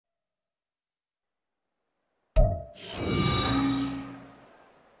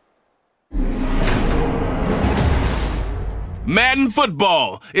Madden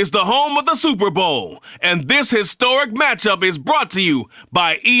Football is the home of the Super Bowl, and this historic matchup is brought to you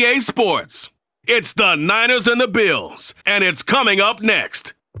by EA Sports. It's the Niners and the Bills, and it's coming up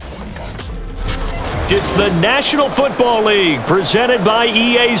next. It's the National Football League presented by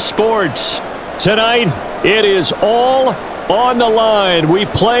EA Sports. Tonight, it is all on the line. We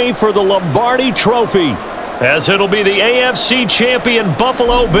play for the Lombardi Trophy, as it'll be the AFC champion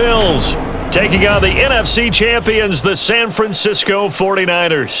Buffalo Bills taking on the NFC champions, the San Francisco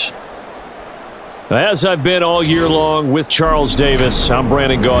 49ers. As I've been all year long with Charles Davis, I'm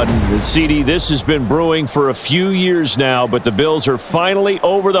Brandon Gaudin. And CD, this has been brewing for a few years now, but the Bills are finally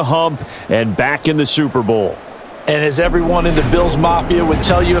over the hump and back in the Super Bowl. And as everyone in the Bills Mafia would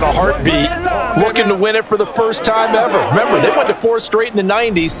tell you in a heartbeat, looking to win it for the first time ever. Remember, they went to 4 straight in the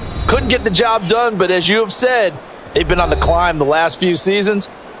 90s, couldn't get the job done, but as you have said, they've been on the climb the last few seasons,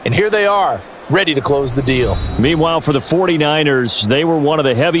 and here they are, ready to close the deal. Meanwhile, for the 49ers, they were one of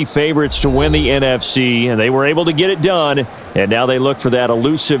the heavy favorites to win the NFC, and they were able to get it done, and now they look for that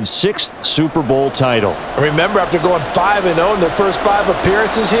elusive 6th Super Bowl title. Remember, after going 5-0 in their first 5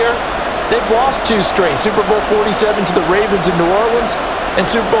 appearances here, they've lost 2 straight. Super Bowl 47 to the Ravens in New Orleans and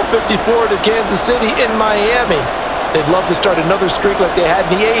Super Bowl 54 to Kansas City in Miami. They'd love to start another streak like they had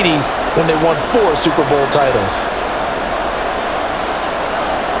in the 80s when they won 4 Super Bowl titles.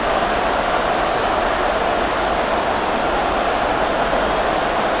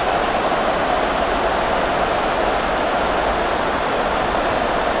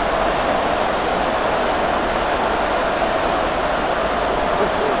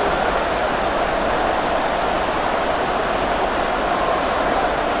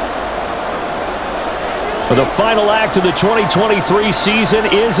 The final act of the 2023 season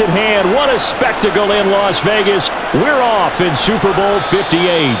is at hand. What a spectacle in Las Vegas. We're off in Super Bowl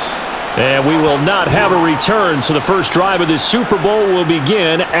 58. And we will not have a return, so the first drive of this Super Bowl will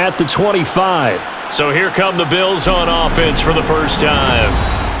begin at the 25. So here come the Bills on offense for the first time.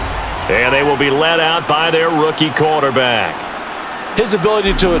 And they will be led out by their rookie quarterback. His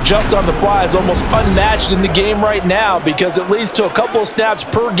ability to adjust on the fly is almost unmatched in the game right now because it leads to a couple of snaps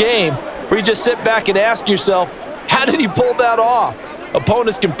per game where you just sit back and ask yourself, how did he pull that off?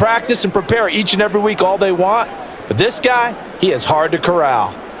 Opponents can practice and prepare each and every week all they want, but this guy, he is hard to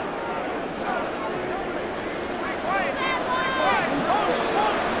corral.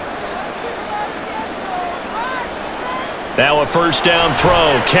 Now a first down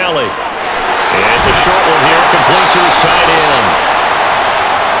throw, Kelly. It's a short one here, complete to his tight end.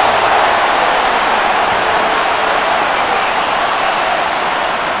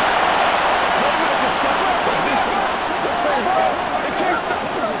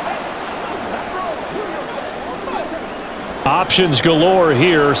 Options galore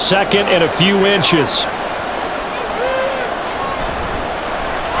here, second and a few inches.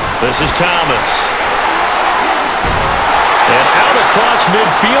 This is Thomas. And out across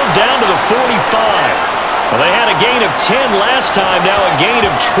midfield down to the 45. Well, they had a gain of 10 last time, now a gain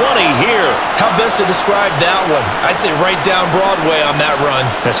of 20 here. How best to describe that one? I'd say right down Broadway on that run.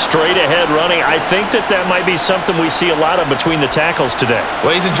 A straight ahead running. I think that might be something we see a lot of between the tackles today.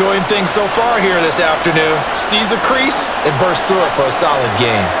 Well, he's enjoying things so far here this afternoon. Sees a crease and bursts through it for a solid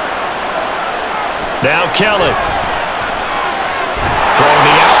game. Now Kelly. Throwing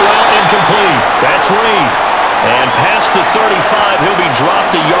the out route incomplete. That's Reed. And past the 35, he'll be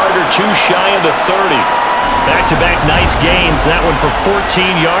dropped a yard or two shy of the 30. Back-to-back nice gains. That one for 14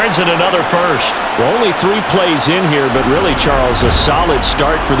 yards and another first. Well, only 3 plays in here, but really, Charles, a solid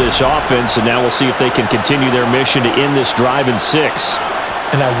start for this offense, and now we'll see if they can continue their mission to end this drive in 6.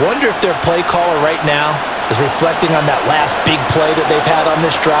 And I wonder if their play caller right now is reflecting on that last big play that they've had on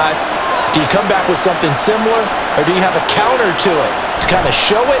this drive. Do you come back with something similar, or do you have a counter to it to kind of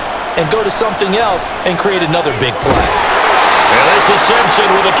show it and go to something else and create another big play? And this is Simpson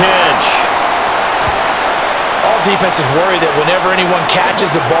with a catch. All defenses worry that whenever anyone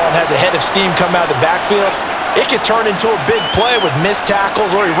catches the ball and has a head of steam come out of the backfield, it could turn into a big play with missed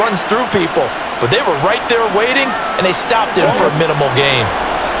tackles or he runs through people. But they were right there waiting, and they stopped him for a minimal gain.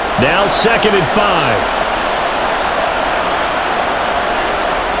 Now 2nd and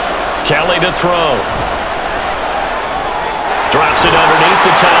 5. Kelly to throw. Drops it underneath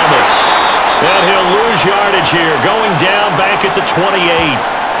to Thomas. And he'll lose yardage here, going down back at the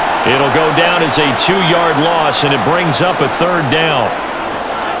 28. It'll go down as a 2-yard loss, and it brings up a 3rd down.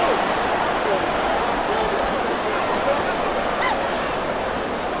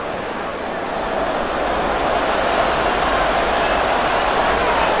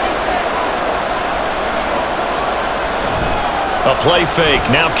 A play fake.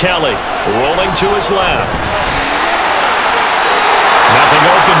 Now Kelly rolling to his left. Nothing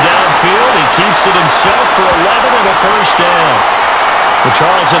open downfield. He keeps it himself for 11 and a first down. Well,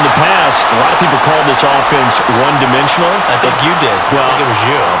 Charles, in the past, a lot of people called this offense one-dimensional. I think you did. Well, I think it was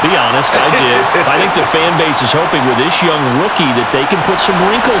you. I'll be honest, I did. I think the fan base is hoping with this young rookie that they can put some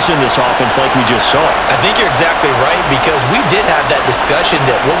wrinkles in this offense like we just saw. I think you're exactly right, because we did have that discussion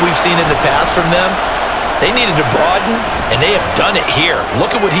that what we've seen in the past from them, they needed to broaden, and they have done it here.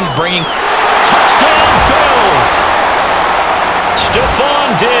 Look at what he's bringing. Touchdown, Bills! Stephon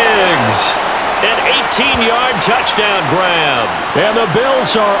Diggs. An 18-yard touchdown grab. And the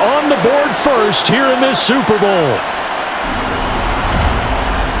Bills are on the board first here in this Super Bowl.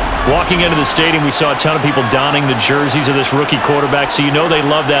 Walking into the stadium, we saw a ton of people donning the jerseys of this rookie quarterback, so you know they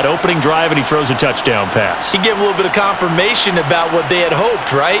love that opening drive, and he throws a touchdown pass. He gave a little bit of confirmation about what they had hoped,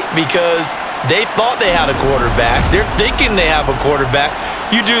 right? Because they thought they had a quarterback. They're thinking they have a quarterback.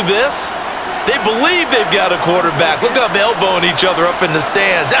 You do this, they believe they've got a quarterback. Look up, elbowing each other up in the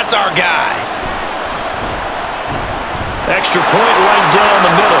stands. That's our guy. Extra point right down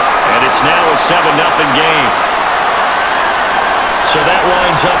the middle, and it's now a 7-0 game. So that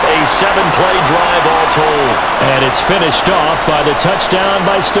winds up a 7-play drive all told. And it's finished off by the touchdown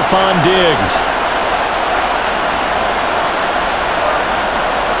by Stephon Diggs.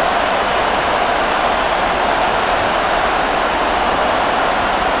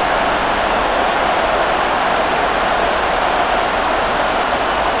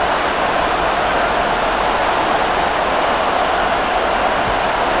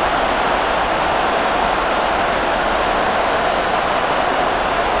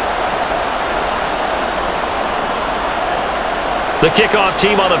 The kickoff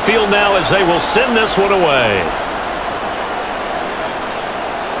team on the field now as they will send this one away.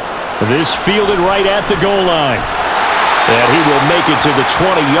 This fielded right at the goal line. And he will make it to the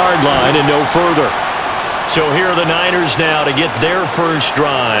 20-yard line and no further. So here are the Niners now to get their first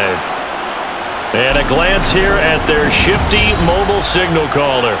drive. And a glance here at their shifty mobile signal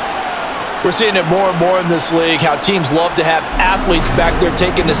caller. We're seeing it more and more in this league, how teams love to have athletes back there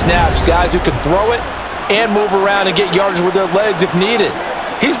taking the snaps, guys who can throw it and move around and get yards with their legs if needed.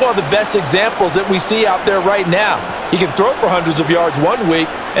 He's one of the best examples that we see out there right now. He can throw for hundreds of yards one week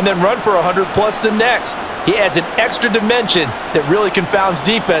and then run for 100+ the next. He adds an extra dimension that really confounds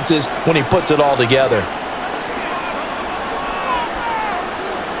defenses when he puts it all together.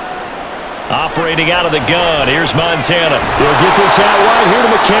 Operating out of the gun, here's Montana. He'll get this out wide here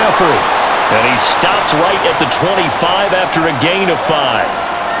to McCaffrey. And he stopped right at the 25 after a gain of 5.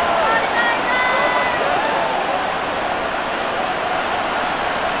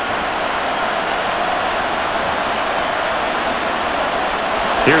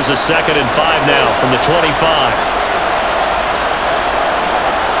 Here's a 2nd and 5 now from the 25.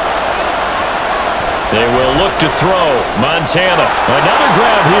 They will look to throw. Montana. Another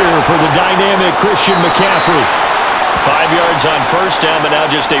grab here for the dynamic Christian McCaffrey. 5 yards on first down, but now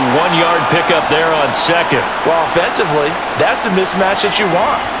just a 1-yard pickup there on second. Well, offensively, that's the mismatch that you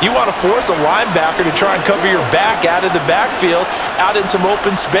want. You want to force a linebacker to try and cover your back out of the backfield, out in some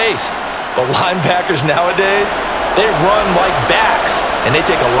open space. But linebackers nowadays, they run like backs, and they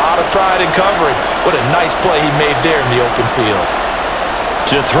take a lot of pride in covering. What a nice play he made there in the open field.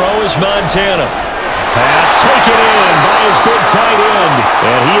 To throw is Montana. Pass taken in by his big tight end.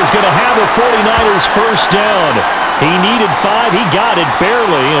 And he is going to have a 49ers first down. He needed 5. He got it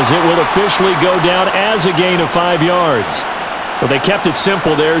barely, as it will officially go down as a gain of 5 yards. Well, they kept it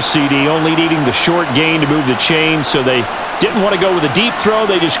simple there, CD, only needing the short gain to move the chain, so they didn't want to go with a deep throw.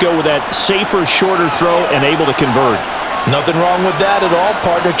 They just go with that safer, shorter throw and able to convert. Nothing wrong with that at all,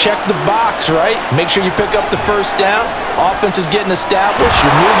 partner. Check the box, right? Make sure you pick up the first down. Offense is getting established.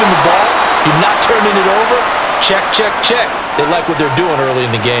 You're moving the ball. You're not turning it over. Check, check, check. They like what they're doing early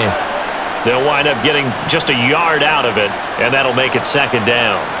in the game. They'll wind up getting just a yard out of it, and that'll make it 2nd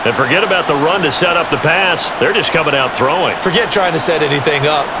down. And forget about the run to set up the pass. They're just coming out throwing. Forget trying to set anything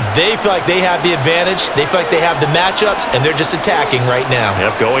up. They feel like they have the advantage. They feel like they have the matchups, and they're just attacking right now.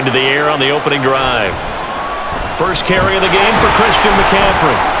 Yep, going to the air on the opening drive. First carry of the game for Christian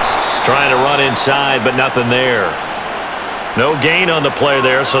McCaffrey. Trying to run inside, but nothing there. No gain on the play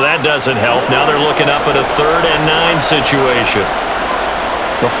there, so that doesn't help. Now they're looking up at a 3rd and 9 situation.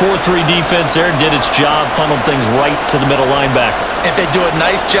 The 4-3 defense there did its job, funneled things right to the middle linebacker. If they do a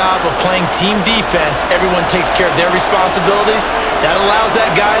nice job of playing team defense, everyone takes care of their responsibilities. That allows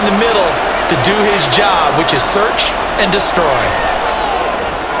that guy in the middle to do his job, which is search and destroy.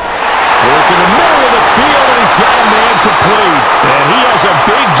 Work in the middle of the field, and he's got a man complete. And he has a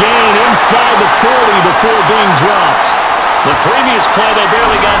big gain inside the 40 before being dropped. The previous play, they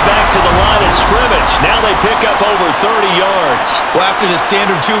barely got back to the line of scrimmage. Now they pick up over 30 yards. Well, after the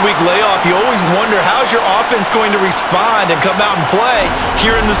standard 2-week layoff, you always wonder how's your offense going to respond and come out and play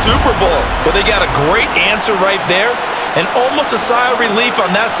here in the Super Bowl. Well, they got a great answer right there and almost a sigh of relief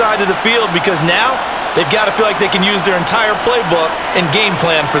on that side of the field because now they've got to feel like they can use their entire playbook and game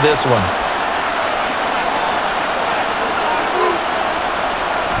plan for this one.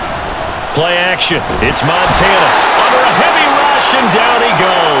 Play action. It's Montana. Under a heavy rush, and down he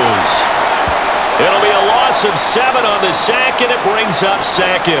goes. It'll be a loss of 7 on the sack, and it brings up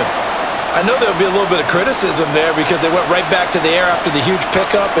second. I know there'll be a little bit of criticism there because they went right back to the air after the huge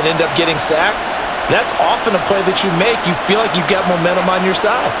pickup and ended up getting sacked. That's often a play that you make. You feel like you've got momentum on your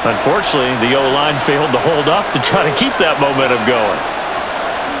side. Unfortunately, the O-line failed to hold up to try to keep that momentum going.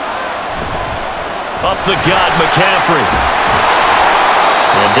 Up the gut, McCaffrey.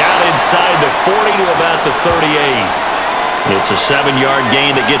 And down inside the 40 to about the 38. It's a 7-yard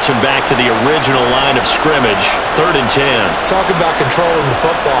gain that gets him back to the original line of scrimmage. 3rd and 10. Talk about controlling the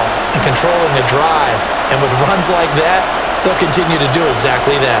football and controlling the drive. And with runs like that, they'll continue to do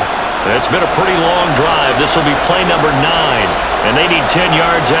exactly that. It's been a pretty long drive. This will be play number 9. And they need 10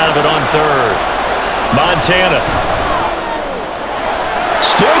 yards out of it on 3rd. Montana.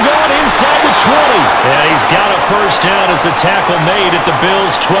 Still going inside the 20. And he's got a first down as the tackle made at the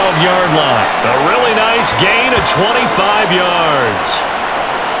Bills' 12-yard line. A really nice gain of 25 yards.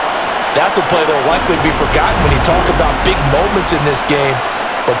 That's a play that will likely be forgotten when you talk about big moments in this game.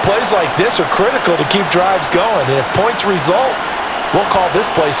 But plays like this are critical to keep drives going. And if points result, we'll call this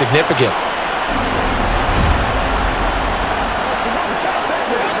play significant.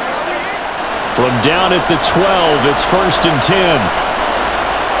 From down at the 12, it's 1st and 10.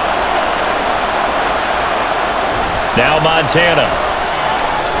 Now Montana.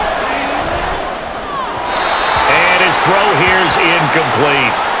 And his throw here's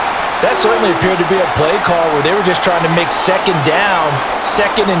incomplete. That certainly appeared to be a play call where they were just trying to make 2nd down,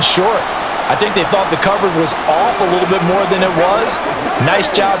 2nd and short. I think they thought the coverage was off a little bit more than it was.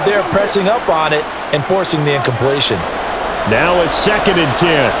 Nice job there pressing up on it and forcing the incompletion. Now it's 2nd and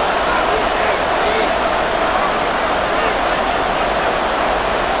 10.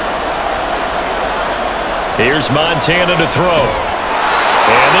 Here's Montana to throw.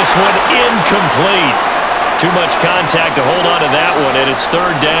 And this one incomplete. Too much contact to hold on to that one, and it's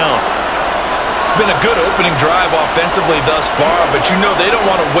 3rd down. It's been a good opening drive offensively thus far, but you know they don't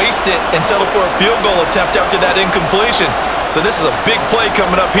want to waste it and settle for a field goal attempt after that incompletion. So this is a big play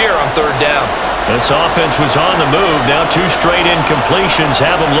coming up here on 3rd down. This offense was on the move. Now 2 straight incompletions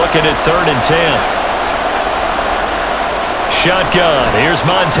have them looking at 3rd and 10. Shotgun. Here's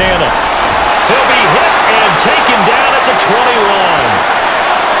Montana. He'll be hit and taken down at the 21.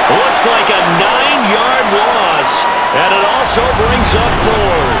 Looks like a 9-yard loss, and it also brings up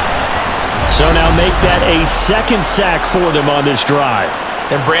 4th. So now make that a 2nd sack for them on this drive.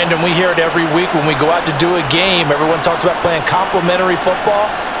 And Brandon, we hear it every week when we go out to do a game. Everyone talks about playing complementary football.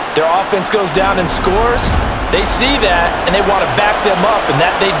 Their offense goes down and scores. They see that, and they want to back them up, and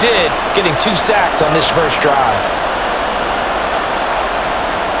that they did, getting 2 sacks on this first drive.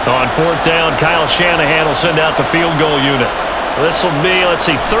 On 4th down, Kyle Shanahan will send out the field goal unit. This will be,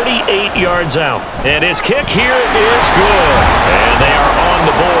 38 yards out. And his kick here is good. And they are on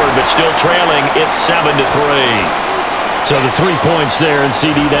the board, but still trailing. It's 7-3. So the 3 points there, and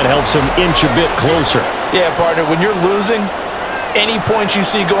CD, that helps them inch a bit closer. Yeah, partner, when you're losing, any points you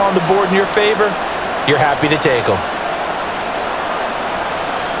see go on the board in your favor, you're happy to take them.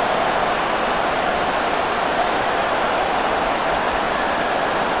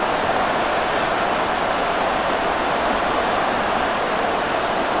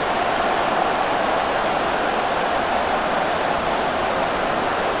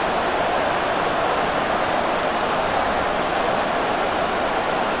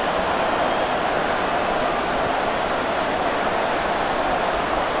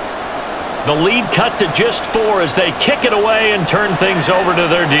 The lead cut to just 4 as they kick it away and turn things over to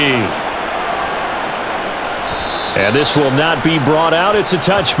their D. And this will not be brought out. It's a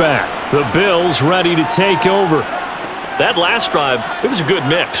touchback. The Bills ready to take over. That last drive, it was a good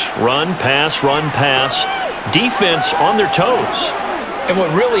mix. Run, pass, defense on their toes. And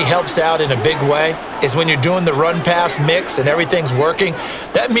what really helps out in a big way is when you're doing the run-pass mix and everything's working,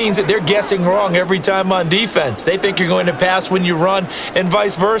 that means that they're guessing wrong every time on defense. They think you're going to pass when you run and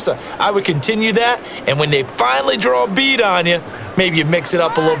vice versa. I would continue that, and when they finally draw a bead on you, maybe you mix it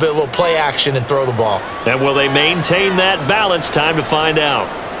up a little play action and throw the ball. And will they maintain that balance? Time to find out.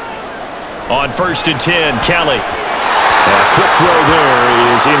 On 1st and 10, Kelly. A quick throw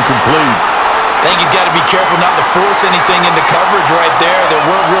there is incomplete. I think he's got to be careful not to force anything into coverage right there. There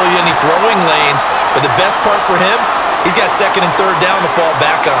weren't really any throwing lanes, but the best part for him, he's got second and third down to fall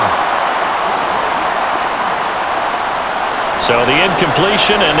back on. So the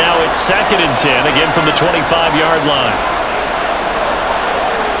incompletion, and now it's 2nd and 10, again from the 25-yard line.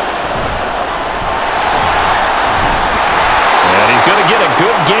 And he's going to get a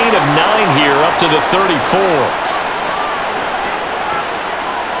good gain of 9 here up to the 34.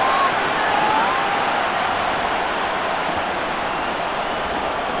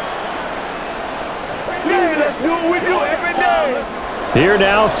 Here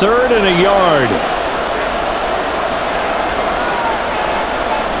now, 3rd and a yard.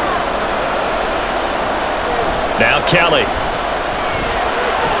 Now Kelly.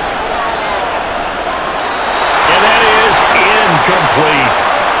 And that is incomplete.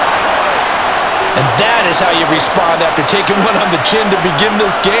 And that is how you respond after taking one on the chin to begin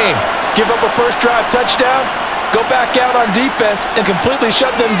this game. Give up a first drive touchdown, go back out on defense, and completely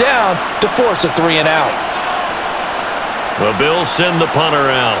shut them down to force a 3 and out. The Bills send the punter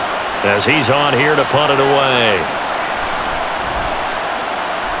out as he's on here to punt it away.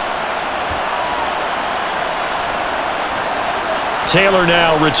 Taylor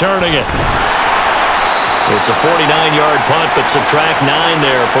now returning it. It's a 49-yard punt, but subtract 9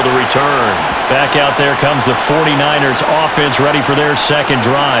 there for the return. Back out there comes the 49ers offense ready for their second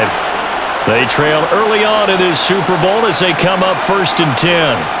drive. They trail early on in this Super Bowl as they come up 1st and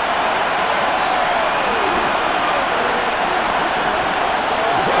 10.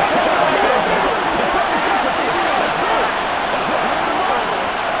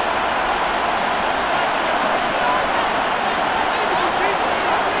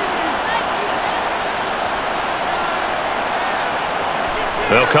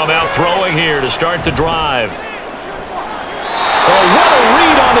 They'll come out throwing here to start the drive. Oh, what a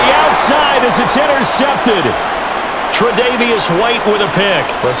read on the outside as it's intercepted. Tre'Davious White with a pick.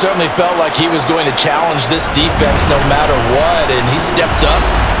 Well, it certainly felt like he was going to challenge this defense no matter what, and he stepped up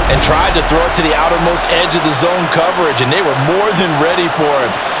and tried to throw it to the outermost edge of the zone coverage, and they were more than ready for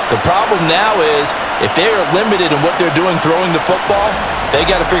him. The problem now is if they are limited in what they're doing throwing the football, they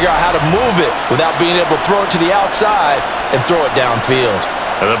got to figure out how to move it without being able to throw it to the outside and throw it downfield.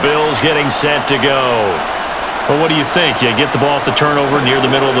 The Bills getting set to go. Well, what do you think? You get the ball off the turnover near the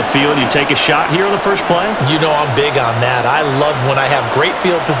middle of the field. You take a shot here on the first play? You know I'm big on that. I love when I have great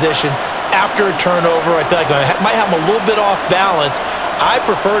field position. After a turnover, I feel like I might have them a little bit off balance. I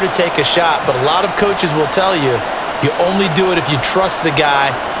prefer to take a shot, but a lot of coaches will tell you, you only do it if you trust the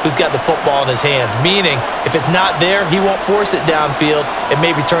guy who's got the football in his hands. Meaning, if it's not there, he won't force it downfield and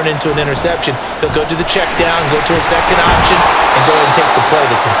maybe turn into an interception. He'll go to the check down, go to a second option, and go ahead and take the play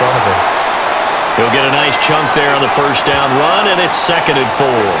that's in front of him. He'll get a nice chunk there on the first down run, and it's 2nd and 4.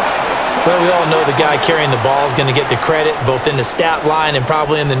 Well, we all know the guy carrying the ball is going to get the credit both in the stat line and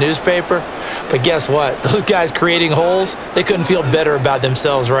probably in the newspaper. But guess what? Those guys creating holes, they couldn't feel better about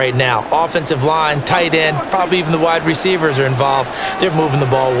themselves right now. Offensive line, tight end, probably even the wide receivers are involved. They're moving the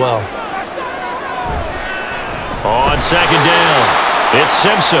ball well. On 2nd down, it's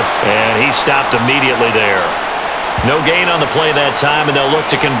Simpson, and he stopped immediately there. No gain on the play that time, and they'll look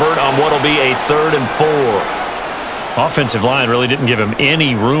to convert on what will be a 3rd and 4. Offensive line really didn't give him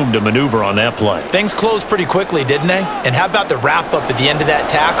any room to maneuver on that play. Things closed pretty quickly, didn't they? And how about the wrap-up at the end of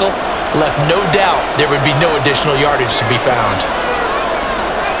that tackle? Left no doubt there would be no additional yardage to be found.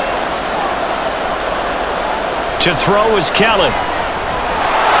 To throw is Kelly.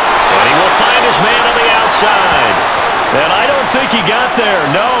 And he will find his man on the outside. And I don't think he got there,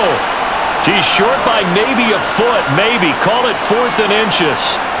 no. He's short by maybe a foot, maybe. Call it 4th and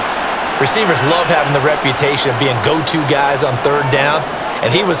inches. Receivers love having the reputation of being go-to guys on 3rd down, and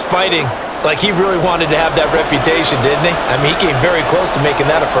he was fighting like he really wanted to have that reputation, didn't he? I mean, he came very close to making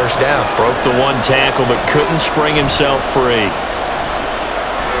that a first down. Broke the one tackle, but couldn't spring himself free.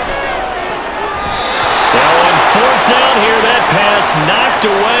 Now on 4th down here, that pass knocked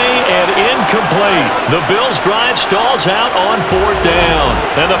away and incomplete. The Bills' drive stalls out on 4th down,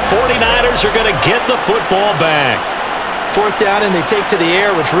 and the 49ers are going to get the football back. 4th down, and they take to the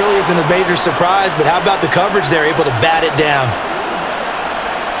air, which really isn't a major surprise, but how about the coverage there, able to bat it down?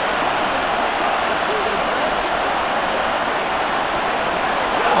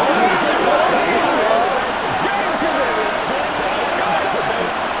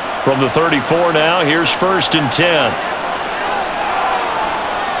 From the 34 now, here's 1st and 10.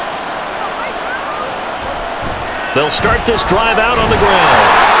 They'll start this drive out on the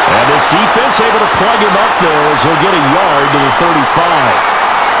ground. And this defense able to plug him up there as he'll get a yard to the 35.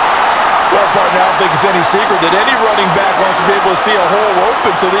 Well, partner, I don't think it's any secret that any running back wants to be able to see a hole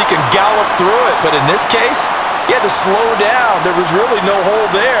open so that he can gallop through it. But in this case, he had to slow down. There was really no hole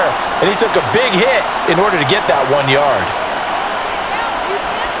there, and he took a big hit in order to get that 1 yard.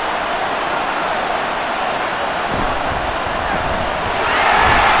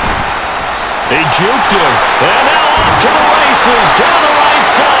 He juked him, and now off to the races down the right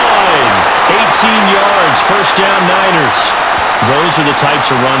side. 18 yards, first down Niners. Those are the types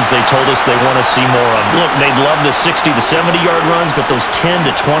of runs they told us they want to see more of. Look, they'd love the 60 to 70-yard runs, but those 10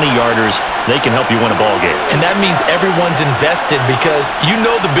 to 20-yarders, they can help you win a ball game. And that means everyone's invested because you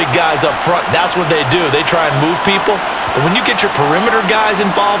know the big guys up front, that's what they do. They try and move people. But when you get your perimeter guys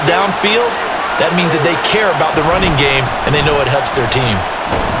involved downfield, that means that they care about the running game and they know it helps their team.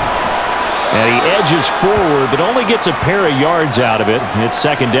 And he edges forward, but only gets a pair of yards out of it. It's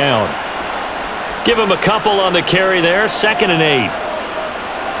second down. Give him a couple on the carry there. 2nd and 8.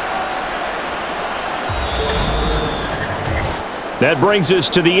 That brings us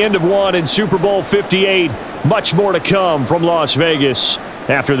to the end of one in Super Bowl 58. Much more to come from Las Vegas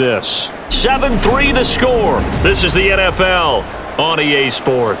after this. 7-3 the score. This is the NFL on EA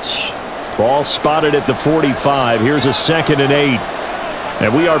Sports. Ball spotted at the 45. Here's a 2nd and 8.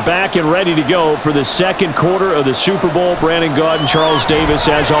 And we are back and ready to go for the second quarter of the Super Bowl. Brandon Gaud and Charles Davis,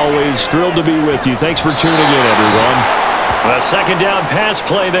 as always, thrilled to be with you. Thanks for tuning in, everyone. A second down pass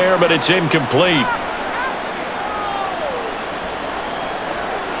play there, but it's incomplete.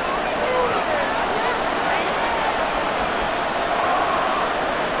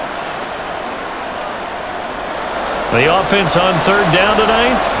 The offense on third down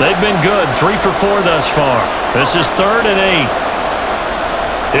tonight, they've been good. 3 for 4 thus far. This is 3rd and 8.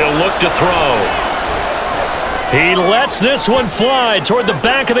 He'll look to throw. He lets this one fly toward the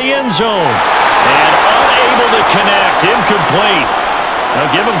back of the end zone. And unable to connect. Incomplete. Now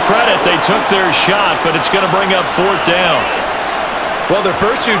give them credit. They took their shot, but it's going to bring up 4th down. Well, their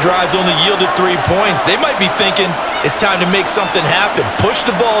first 2 drives only yielded 3 points. They might be thinking it's time to make something happen. Push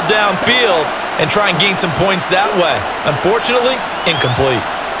the ball downfield and try and gain some points that way. Unfortunately, incomplete.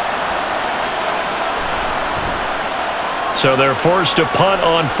 So they're forced to punt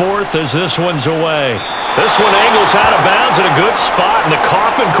on 4th as this one's away. This one angles out of bounds in a good spot in the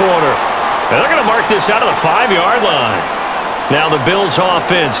coffin corner. And they're going to mark this out of the 5-yard line. Now the Bills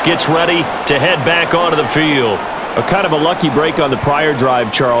offense gets ready to head back onto the field. A kind of a lucky break on the prior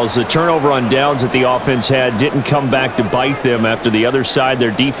drive, Charles. The turnover on downs that the offense had didn't come back to bite them after the other side.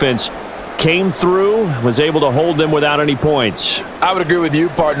 Their defense came through, was able to hold them without any points. I would agree with you,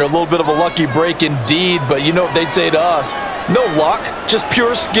 partner. A little bit of a lucky break indeed, but you know what they'd say to us? No luck, just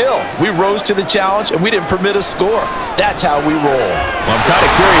pure skill. We rose to the challenge, and we didn't permit a score. That's how we roll. Well, I'm kind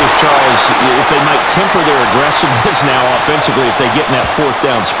of curious, Charles, if they might temper their aggressiveness now offensively if they get in that 4th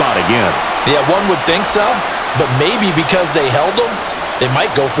down spot again. Yeah, one would think so, but maybe because they held them, they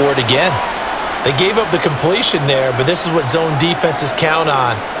might go for it again. They gave up the completion there, but this is what zone defenses count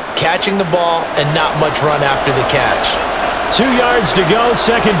on. Catching the ball and not much run after the catch. 2 yards to go,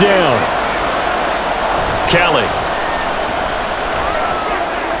 2nd down. Kelly.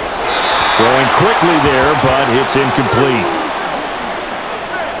 Throwing quickly there, but it's incomplete.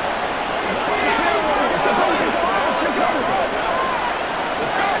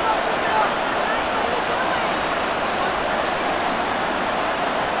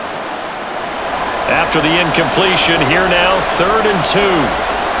 After the incompletion, here now, 3rd and 2.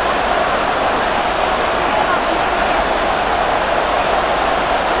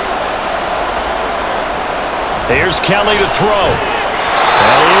 Here's Kelly to throw.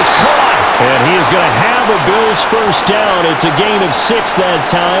 And he is caught. And he is going to have a Bills first down. It's a gain of 6 that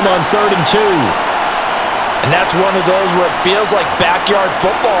time on 3rd and 2. And that's one of those where it feels like backyard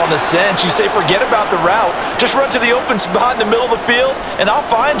football in a sense. You say forget about the route. Just run to the open spot in the middle of the field, and I'll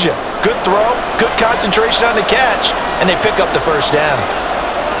find you. Good throw, good concentration on the catch, and they pick up the first down.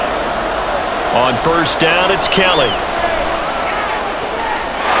 On first down, it's Kelly.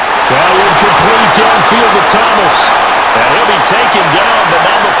 That one complete downfield to Thomas. And he'll be taken down, but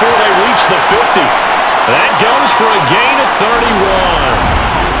not before they reach the 50. That goes for a gain of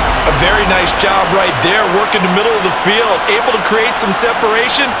 31. A very nice job right there, working the middle of the field, able to create some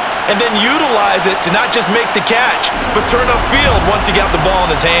separation, and then utilize it to not just make the catch, but turn upfield once he got the ball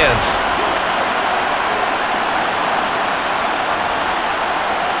in his hands.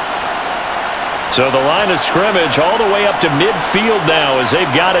 So the line of scrimmage all the way up to midfield now as they've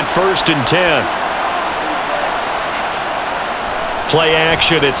got it 1st and 10. Play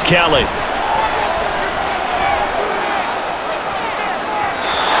action, it's Kelly.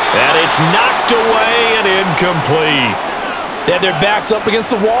 And it's knocked away and incomplete. They had their backs up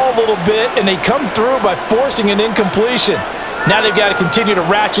against the wall a little bit, and they come through by forcing an incompletion. Now they've got to continue to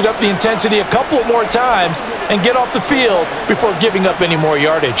ratchet up the intensity a couple of more times and get off the field before giving up any more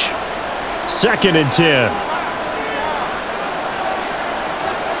yardage. 2nd and 10.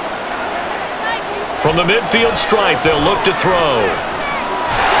 From the midfield stripe, they'll look to throw.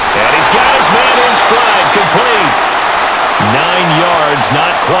 And he's got his man in stride, complete. 9 yards,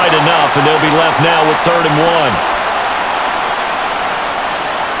 not quite enough, and they'll be left now with 3rd and 1.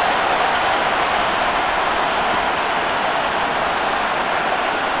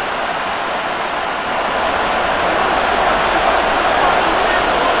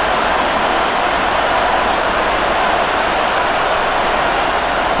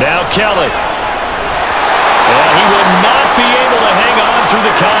 Now Kelly. And he will not be able to hang on through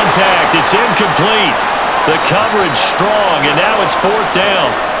the contact. It's incomplete. The coverage strong, and now it's 4th down.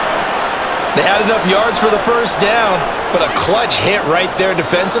 They had enough yards for the 1st down, but a clutch hit right there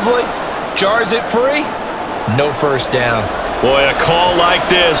defensively. Jars it free. No 1st down. Boy, a call like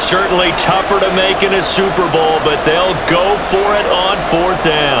this, certainly tougher to make in a Super Bowl, but they'll go for it on 4th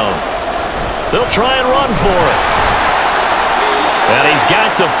down. They'll try and run for it. And he's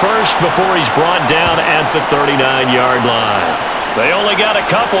got the first before he's brought down at the 39-yard line. They only got a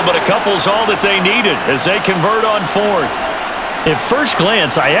couple, but a couple's all that they needed as they convert on 4th. At first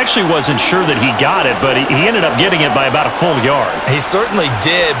glance, I actually wasn't sure that he got it, but he ended up getting it by about a full yard. He certainly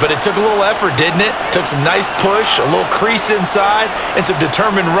did, but it took a little effort, didn't it? Took some nice push, a little crease inside, and some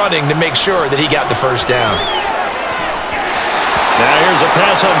determined running to make sure that he got the 1st down. Now here's a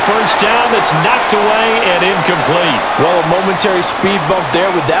pass on 1st down that's knocked away and incomplete. Well, a momentary speed bump there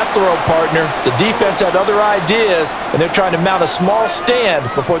with that throw, partner. The defense had other ideas, and they're trying to mount a small stand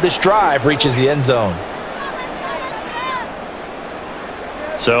before this drive reaches the end zone.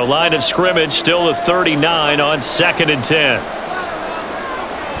 So line of scrimmage still the 39 on 2nd and 10.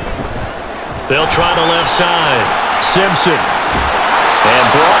 They'll try the left side. Simpson. And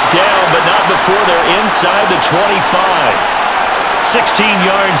brought down, but not before they're inside the 25. 16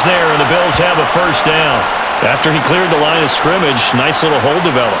 yards there, and the Bills have a 1st down. After he cleared the line of scrimmage, nice little hole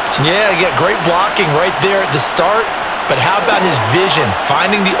developed. Yeah, he got great blocking right there at the start, but how about his vision,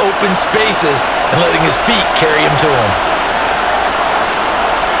 finding the open spaces and letting his feet carry him to him.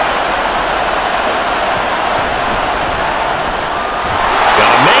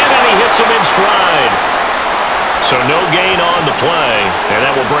 Got a man, and he hits him in stride. So no gain on the play, and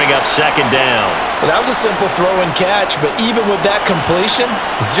that will bring up 2nd down. Well, that was a simple throw and catch, but even with that completion,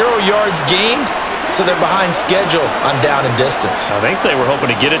 0 yards gained, so they're behind schedule on down and distance. I think they were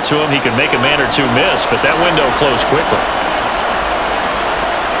hoping to get it to him. He could make a man or two miss, but that window closed quickly.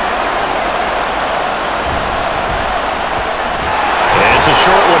 And it's a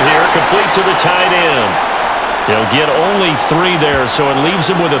short one here, complete to the tight end. He'll get only 3 there, so it leaves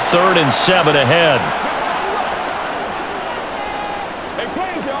him with a 3rd and 7 ahead.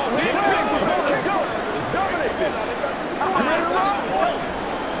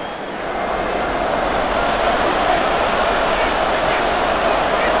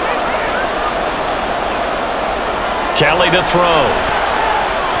 Kelly to throw.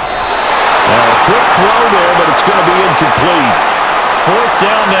 Now a quick throw there, but it's going to be incomplete. 4th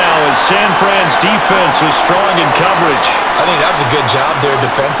down now as San Fran's defense was strong in coverage. I think that was a good job there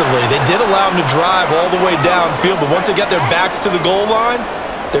defensively. They did allow him to drive all the way downfield, but once they got their backs to the goal line,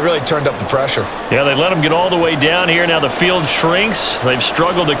 they really turned up the pressure. Yeah, they let him get all the way down here. Now the field shrinks. They've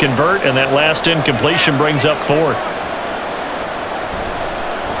struggled to convert, and that last incompletion brings up 4th.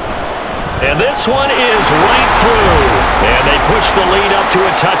 And this one is right through. And they push the lead up to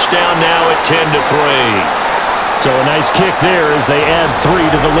a touchdown now at 10-3. So a nice kick there as they add 3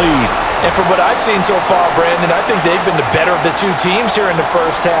 to the lead. And from what I've seen so far, Brandon, I think they've been the better of the 2 teams here in the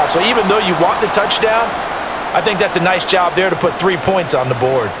 1st half. So even though you want the touchdown, I think that's a nice job there to put 3 points on the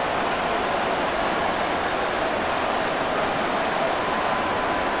board.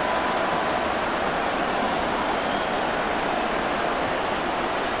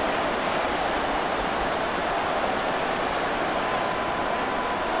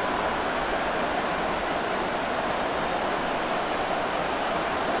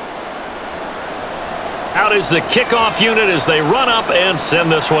 Out is the kickoff unit as they run up and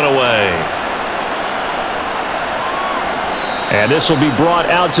send this one away. And this will be brought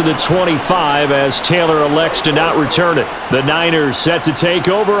out to the 25 as Taylor elects to not return it. The Niners set to take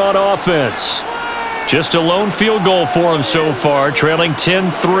over on offense. Just a lone field goal for them so far, trailing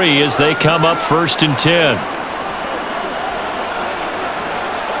 10-3 as they come up 1st and 10.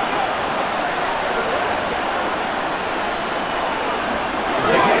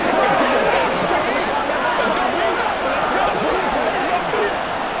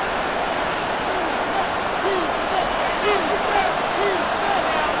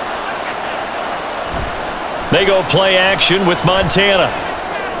 They go play action with Montana.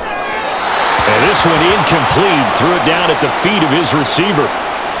 And this one incomplete. Threw it down at the feet of his receiver.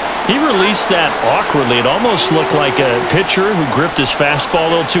 He released that awkwardly. It almost looked like a pitcher who gripped his fastball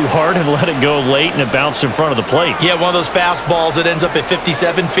a little too hard and let it go late, and it bounced in front of the plate. Yeah, one of those fastballs that ends up at 57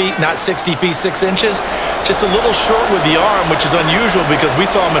 feet, not 60 feet, 6 inches. Just a little short with the arm, which is unusual because we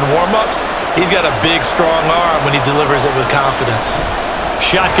saw him in warm-ups. He's got a big, strong arm when he delivers it with confidence.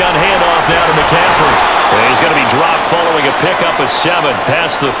 Shotgun handoff now to McCaffrey. And he's going to be dropped following a pickup of 7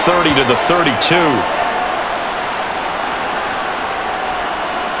 past the 30 to the 32.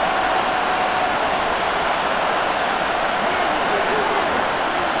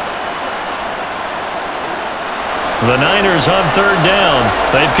 The Niners on 3rd down.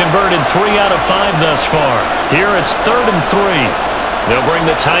 They've converted 3 out of 5 thus far. Here it's 3rd and 3. They'll bring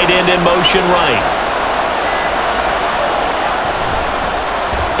the tight end in motion right.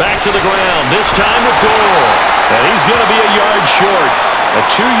 Back to the ground, this time with goal. And he's going to be a yard short. A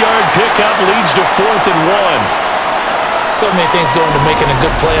 2-yard pickup leads to 4th and 1. So many things go into making a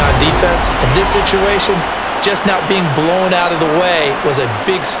good play on defense. In this situation, just not being blown out of the way was a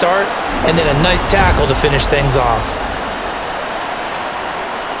big start, and then a nice tackle to finish things off.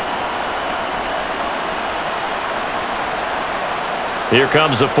 Here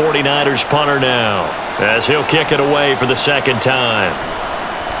comes the 49ers punter now, as he'll kick it away for the 2nd time.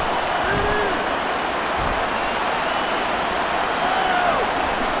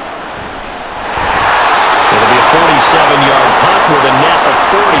 It'll be a 47-yard punt with a net of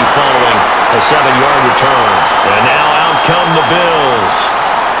 40 following a 7-yard return. And now out come the Bills.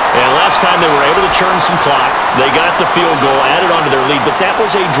 And last time they were able to churn some clock. They got the field goal, added onto their lead, but that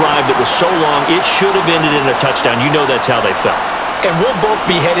was a drive that was so long it should have ended in a touchdown. You know that's how they felt. And we'll both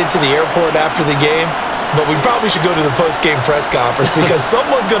be headed to the airport after the game, but we probably should go to the post-game press conference because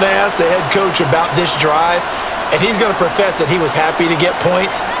someone's going to ask the head coach about this drive, and he's going to profess that he was happy to get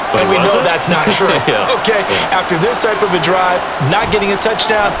points, and we know that's not true. Yeah. Okay, after this type of a drive, not getting a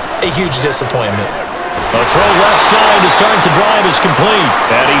touchdown, a huge disappointment. A throw left side to start the drive is complete,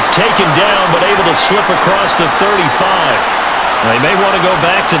 and he's taken down but able to slip across the 35. They may want to go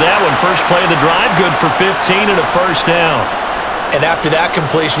back to that one. First play of the drive, good for 15 and a 1st down. And after that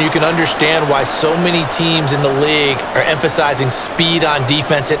completion, you can understand why so many teams in the league are emphasizing speed on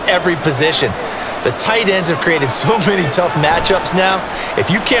defense at every position. The tight ends have created so many tough matchups now.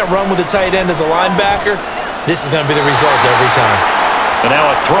 If you can't run with a tight end as a linebacker, this is going to be the result every time. And now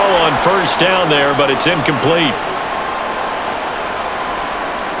a throw on 1st down there, but it's incomplete.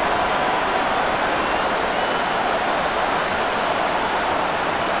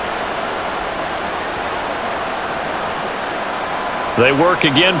 They work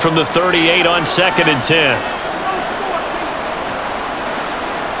again from the 38 on 2nd and 10.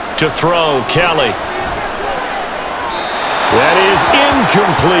 To throw, Kelly. That is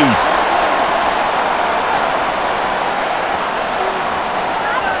incomplete.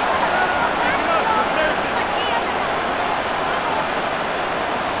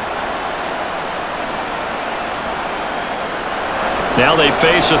 Now they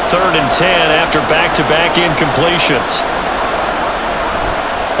face a 3rd and 10 after back-to-back incompletions.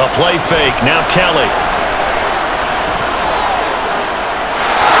 A play fake. Now Kelly.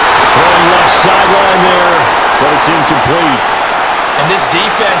 Throwing left sideline there, but it's incomplete. And this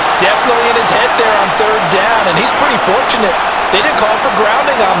defense definitely in his head there on 3rd down, and he's pretty fortunate. They didn't call for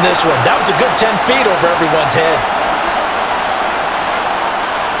grounding on this one. That was a good 10 feet over everyone's head.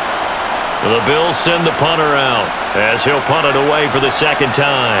 The Bills send the punter out as he'll punt it away for the 2nd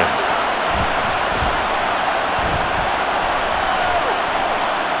time.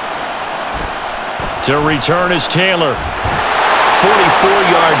 To return is Taylor.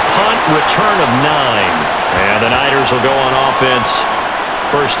 44-yard punt, return of 9. And the Niners will go on offense,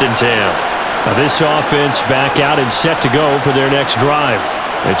 1st and 10. Now this offense back out and set to go for their next drive.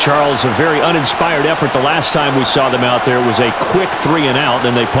 And Charles, a very uninspired effort. The last time we saw them out there was a quick 3 and out,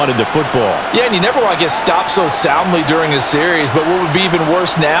 then they punted the football. Yeah, and you never want to get stopped so soundly during a series, but what would be even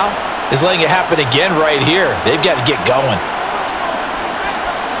worse now is letting it happen again right here. They've got to get going.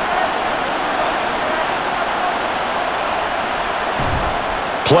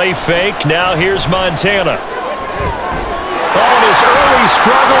 Play fake. Now here's Montana. Oh, and his early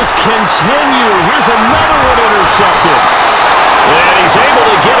struggles continue. Here's another one intercepted. And he's able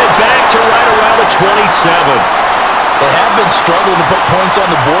to get it back to right around the 27. They have been struggling to put points on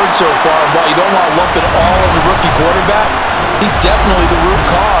the board so far. While you don't want to lump it all on the rookie quarterback, he's definitely the root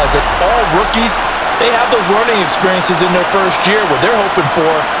cause. And all rookies they have those learning experiences in their first year. What they're hoping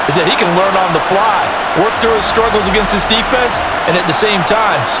for is that he can learn on the fly, work through his struggles against his defense, and at the same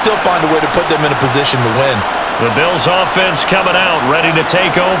time, still find a way to put them in a position to win. The Bills offense coming out, ready to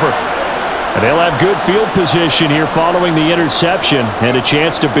take over. And they'll have good field position here following the interception and a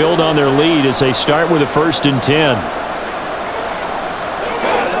chance to build on their lead as they start with a 1st and 10.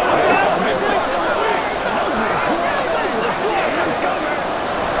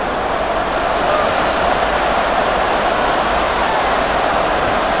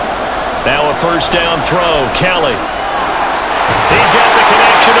 Now a 1st down throw, Kelly. He's got the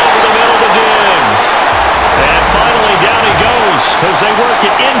connection over the middle to Diggs. And finally down he goes as they work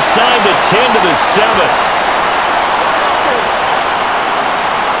it inside the 10 to the 7.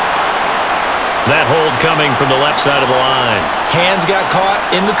 That hold coming from the left side of the line. Hands got caught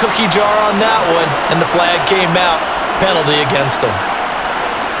in the cookie jar on that one, and the flag came out. Penalty against him.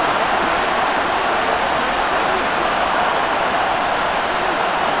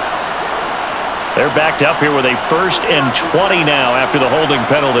 They're backed up here with a 1st and 20 now after the holding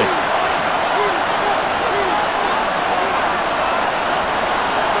penalty.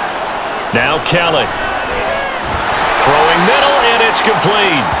 Now Kelly. Throwing middle, and it's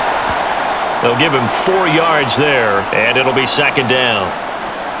complete. They'll give him 4 yards there, and it'll be 2nd down.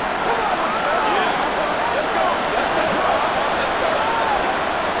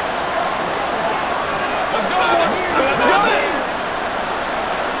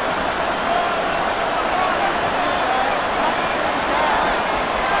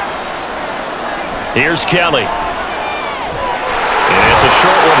 Here's Kelly. And it's a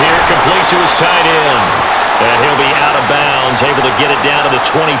short one here, complete to his tight end. And he'll be out of bounds, able to get it down to the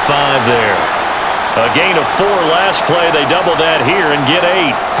 25 there. A gain of 4 last play. They doubled that here and get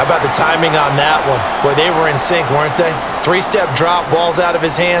 8. How about the timing on that one? Boy, they were in sync, weren't they? 3-step drop, ball's out of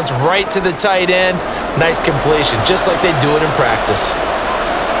his hands, right to the tight end. Nice completion, just like they do it in practice.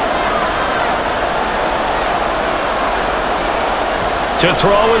 To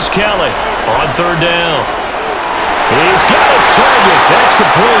throw is Kelly on 3rd down. He's got his target. That's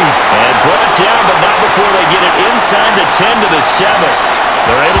complete. And brought down, but not before they get it inside the 10 to the 7.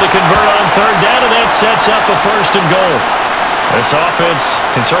 They're able to convert on 3rd down, and that sets up a 1st and goal. This offense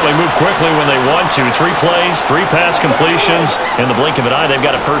can certainly move quickly when they want to. 3 plays, 3 pass completions. In the blink of an eye, they've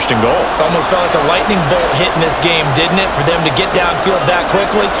got a 1st and goal. Almost felt like a lightning bolt hit in this game, didn't it? For them to get downfield that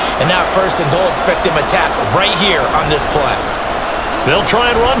quickly, and now 1st and goal, expect them attack right here on this play. They'll try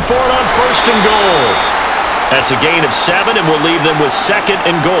and run for it on 1st and goal. That's a gain of 7, and we'll leave them with 2nd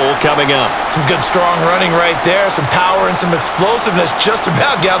and goal coming up. Some good, strong running right there. Some power and some explosiveness just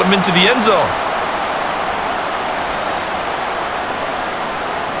about got them into the end zone.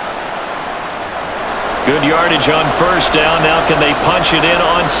 Good yardage on 1st down. Now can they punch it in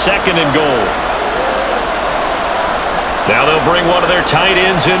on 2nd and goal? Now they'll bring one of their tight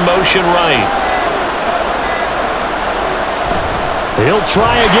ends in motion right. He'll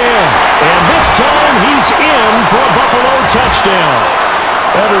try again, and this time he's in for a Buffalo touchdown.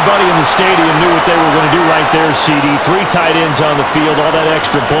 Everybody in the stadium knew what they were going to do right there, CD. 3 tight ends on the field, all that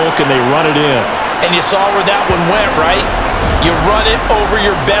extra bulk, and they run it in. And you saw where that one went, right? You run it over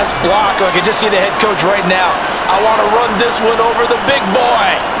your best blocker. I can just see the head coach right now. I want to run this one over the big boy.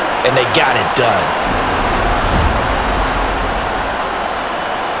 And they got it done.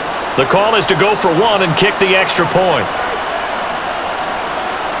 The call is to go for 1 and kick the extra point.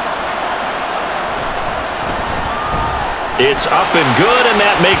 It's up and good, and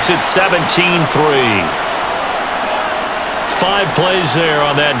that makes it 17-3. 5 plays there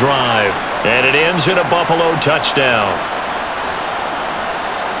on that drive, and it ends in a Buffalo touchdown.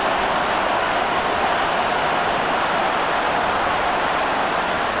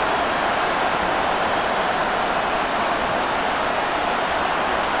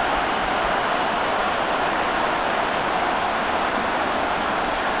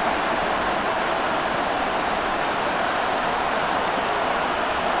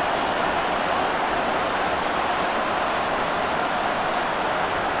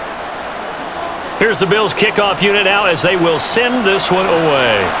 Here's the Bills kickoff unit now as they will send this one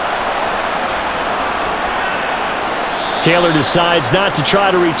away. Taylor decides not to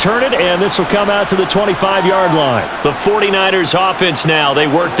try to return it, and this will come out to the 25-yard line. The 49ers offense now, they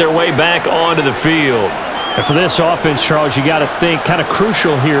work their way back onto the field. And for this offense, Charles, you got to think kind of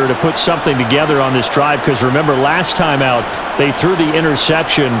crucial here to put something together on this drive, because remember, last time out, they threw the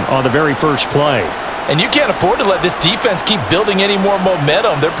interception on the very first play. And you can't afford to let this defense keep building any more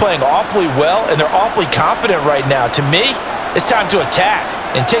momentum. They're playing awfully well, and they're awfully confident right now. To me, it's time to attack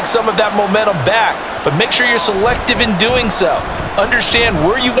and take some of that momentum back, but make sure you're selective in doing so. Understand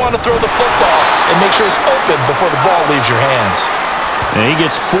where you want to throw the football and make sure it's open before the ball leaves your hands. And he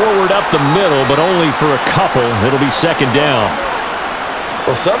gets forward up the middle, but only for a couple. It'll be second down.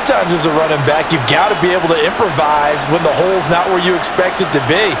 Well, sometimes as a running back, you've got to be able to improvise when the hole's not where you expect it to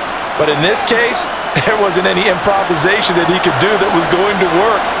be. But in this case, there wasn't any improvisation that he could do that was going to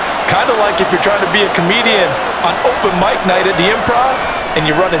work. Kind of like if you're trying to be a comedian on open mic night at the Improv and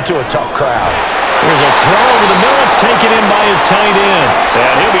you run into a tough crowd. There's a throw over the middle. It's taken in by his tight end.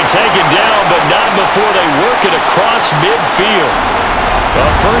 And he'll be taken down, but not before they work it across midfield. A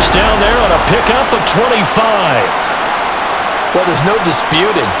first down there on a pickup of 25. Well, there's no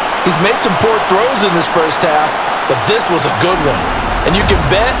disputing. He's made some poor throws in this first half, but this was a good one. And you can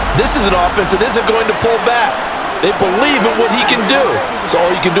bet this is an offense that isn't going to pull back. They believe in what he can do. So all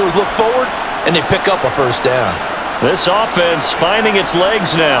you can do is look forward, and they pick up a first down. This offense finding its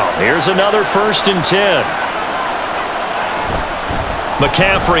legs now. Here's another 1st and 10.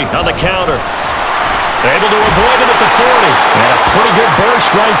 McCaffrey on the counter. Able to avoid it at the 40. And a pretty good burst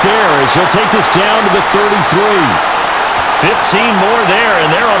right there as he'll take this down to the 33. 15 more there, and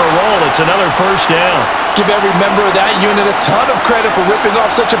they're on a roll. It's another first down. Give every member of that unit a ton of credit for ripping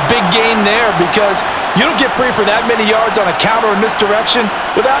off such a big gain there, because you don't get free for that many yards on a counter or misdirection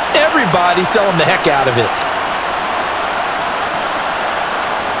without everybody selling the heck out of it.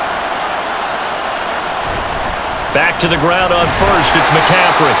 Back to the ground on first. It's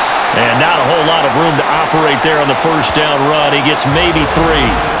McCaffrey. And not a whole lot of room to operate there on the first down run. He gets maybe 3.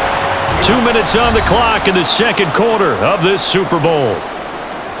 2 minutes on the clock in the second quarter of this Super Bowl.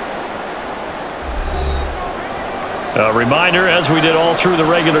 A reminder, as we did all through the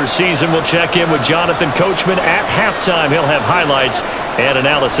regular season, we'll check in with Jonathan Coachman at halftime. He'll have highlights and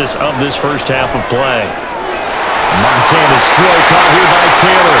analysis of this first half of play. Montana's throw caught here by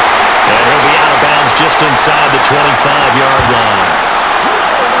Taylor. And he'll be out of bounds just inside the 25-yard line.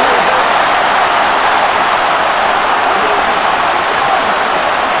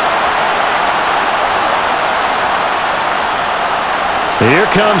 Here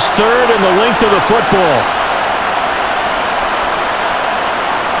comes third and the length of the football.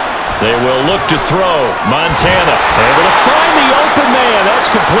 They will look to throw. Montana able to find the open man.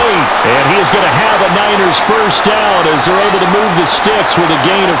 That's complete. And he is going to have a Niners first down as they're able to move the sticks with a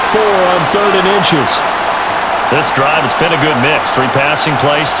gain of 4 on 3rd and inches. This drive, it's been a good mix. 3 passing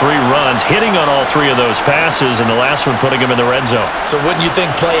plays, 3 runs, hitting on all 3 of those passes, and the last one putting him in the red zone. So wouldn't you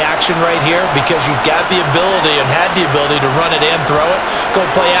think play action right here? Because you've got the ability and had the ability to run it and throw it. Go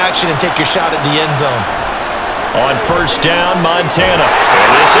play action and take your shot at the end zone. On first down, Montana. And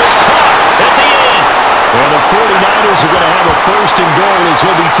this is caught at the end. And the 49ers are going to have a first and goal as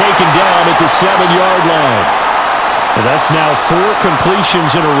he'll be taken down at the 7-yard line. Well, that's now 4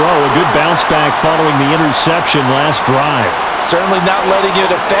 completions in a row. A good bounce back following the interception last drive. Certainly not letting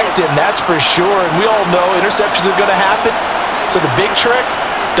it affect him, that's for sure. And we all know interceptions are going to happen. So the big trick,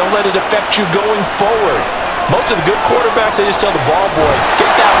 don't let it affect you going forward. Most of the good quarterbacks, they just tell the ball boy,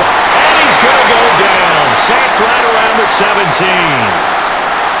 get that one. And he's going to go down. Sacked right around the 17.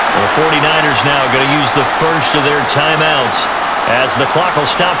 The 49ers now going to use the first of their timeouts as the clock will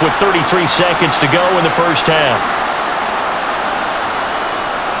stop with 33 seconds to go in the first half.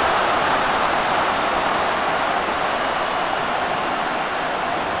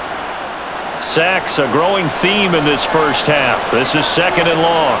 Sacks, a growing theme in this first half. This is 2nd and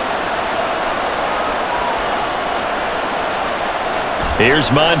long. Here's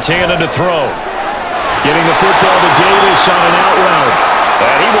Montana to throw. Giving the football to Davis on an out route.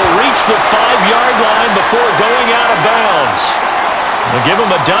 And he will reach the 5-yard line before going out of bounds. They'll give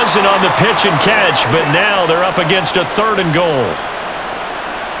him a dozen on the pitch and catch, but now they're up against a 3rd and goal.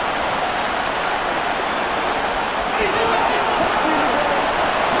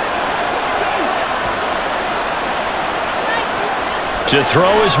 To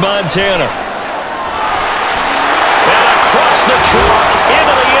throw is Montana. And across the chalk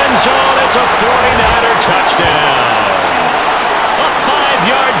into the end zone. It's a 49er touchdown. A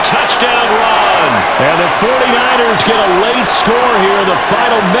 5-yard touchdown run. And the 49ers get a late score here in the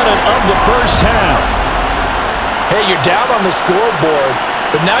final minute of the first half. Hey, you're down on the scoreboard,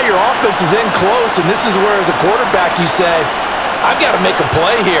 but now your offense is in close, and this is where, as a quarterback, you say, I've got to make a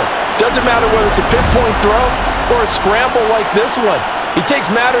play here. Doesn't matter whether it's a pinpoint throw or a scramble like this one. He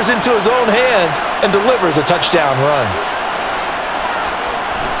takes matters into his own hands and delivers a touchdown run.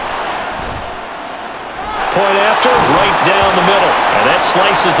 Point after, right down the middle. And that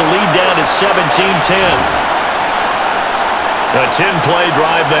slices the lead down to 17-10. A 10-play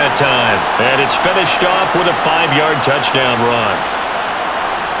drive that time. And it's finished off with a 5-yard touchdown run.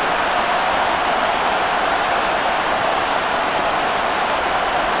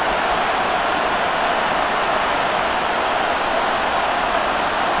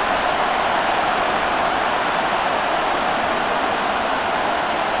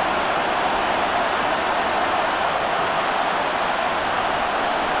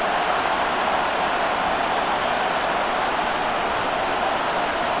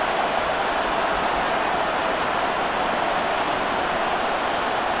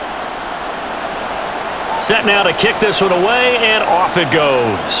 Set now to kick this one away, and off it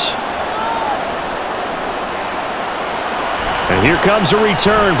goes. And here comes a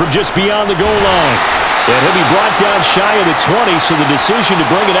return from just beyond the goal line. And he'll be brought down shy of the 20, so the decision to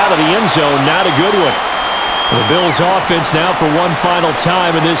bring it out of the end zone, not a good one. The Bills offense now for one final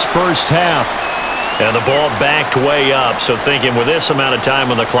time in this first half. And the ball backed way up, so thinking with this amount of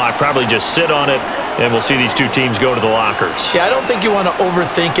time on the clock, probably just sit on it, and we'll see these two teams go to the lockers. Yeah, I don't think you want to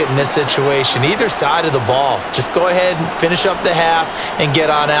overthink it in this situation. Either side of the ball. Just go ahead and finish up the half and get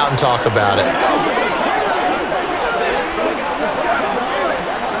on out and talk about it.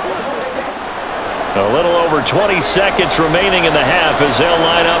 A little over 20 seconds remaining in the half as they'll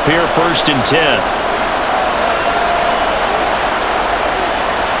line up here 1st and 10.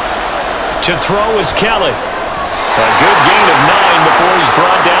 To throw is Kelly. A good gain of 9 before he's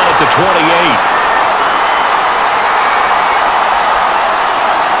brought down at the 28.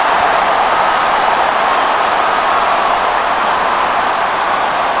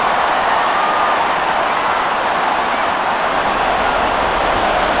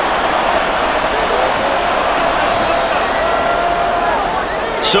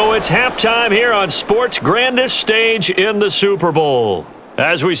 So it's halftime here on sports' grandest stage in the Super Bowl.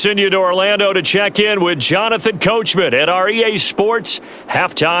 As we send you to Orlando to check in with Jonathan Coachman at our EA Sports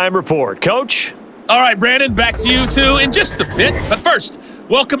Halftime Report. Coach? All right, Brandon, back to you two in just a bit. But first,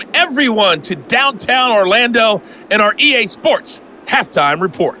 welcome everyone to downtown Orlando and our EA Sports Halftime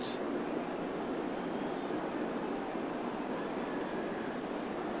Report.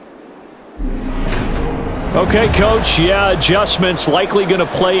 Okay, Coach, adjustments likely going to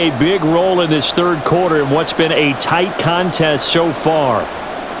play a big role in this third quarter in what's been a tight contest so far.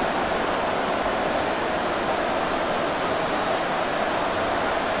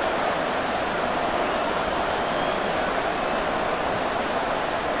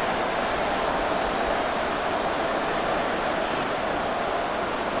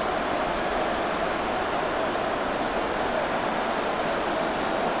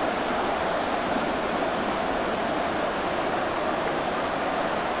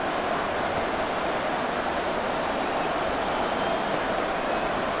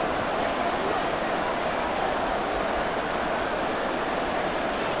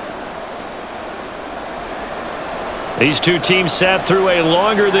 These two teams sat through a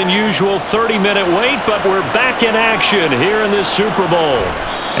longer than usual 30-minute wait, but we're back in action here in this Super Bowl.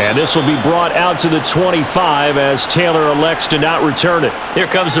 And this will be brought out to the 25 as Taylor elects to not return it. Here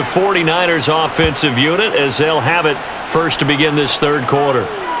comes the 49ers offensive unit as they'll have it first to begin this third quarter.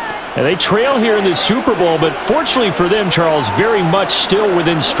 And they trail here in this Super Bowl, but fortunately for them, Charles, very much still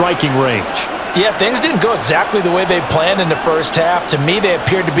within striking range. Yeah, things didn't go exactly the way they planned in the first half. To me, they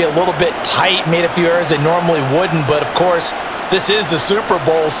appeared to be a little bit tight, made a few errors they normally wouldn't. But, of course, this is the Super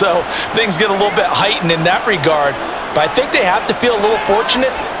Bowl, so things get a little bit heightened in that regard. But I think they have to feel a little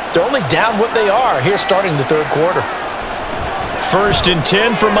fortunate. They're only down what they are here starting the third quarter. 1st and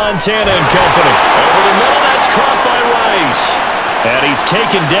 10 for Montana and company. Over the middle, that's caught by Rice. And he's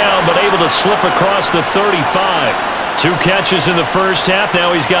taken down, but able to slip across the 35. 2 catches in the first half.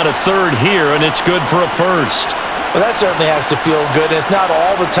 Now he's got a third here, and it's good for a first. Well, that certainly has to feel good. And it's not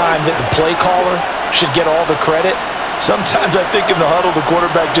all the time that the play caller should get all the credit. Sometimes I think in the huddle, the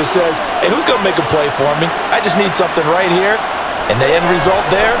quarterback just says, hey, who's going to make a play for me? I just need something right here. And the end result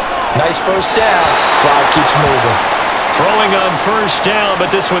there, nice first down. Drive keeps moving. Throwing on first down, but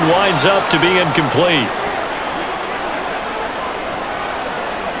this one winds up to be incomplete.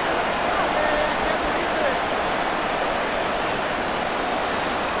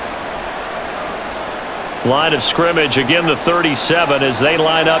 Line of scrimmage, again the 37 as they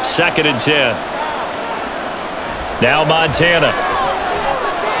line up 2nd and 10. Now Montana.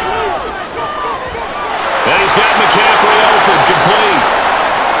 And he's got McCaffrey open, complete.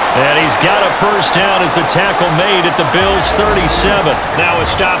 And he's got a first down as the tackle made at the Bills' 37. Now a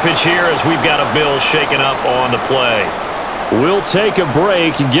stoppage here as we've got a Bills shaken up on the play. We'll take a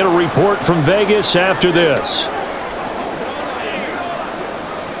break and get a report from Vegas after this.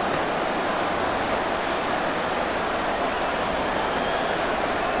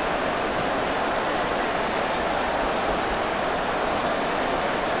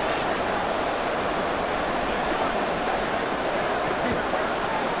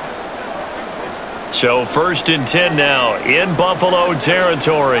 So 1st and 10 now in Buffalo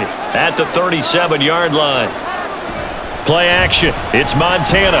territory at the 37-yard line. Play action. It's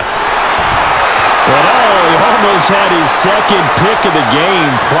Montana. But he almost had his second pick of the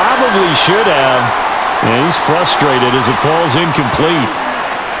game. Probably should have. And he's frustrated as it falls incomplete.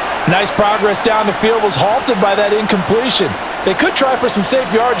 Nice progress down the field was halted by that incompletion. They could try for some safe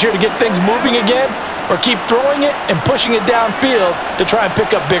yards here to get things moving again, or keep throwing it and pushing it downfield to try and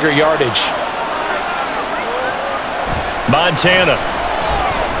pick up bigger yardage. Montana.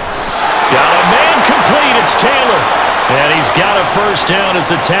 Got a man complete. It's Taylor. And he's got a first down as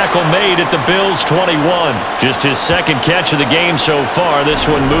the tackle made at the Bills' 21. Just his second catch of the game so far. This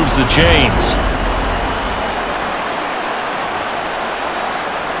one moves the chains.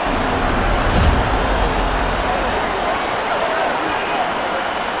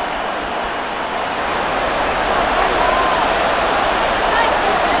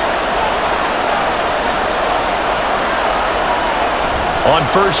 On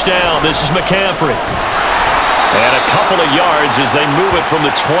first down, this is McCaffrey. And a couple of yards as they move it from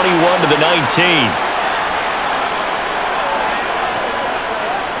the 21 to the 19.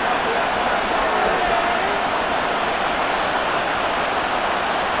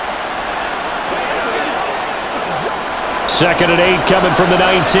 Second and 8 coming from the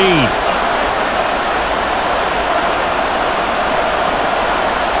 19.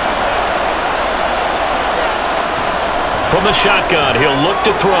 From the shotgun, he'll look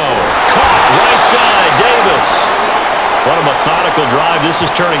to throw. Caught right side, Davis. What a methodical drive this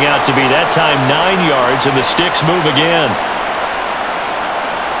is turning out to be. That time 9 yards, and the sticks move again.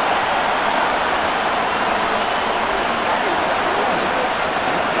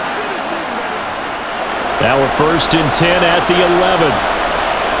 Now we're first and 10 at the 11.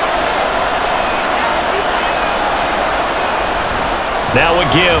 Now a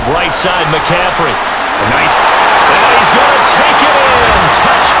give, right side, McCaffrey. A nice. And he's going to take it in.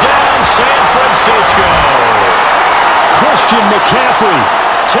 Touchdown, San Francisco. Christian McCaffrey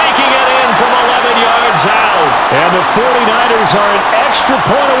taking it in from 11 yards out. And the 49ers are an extra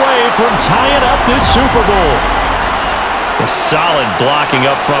point away from tying up this Super Bowl. A solid blocking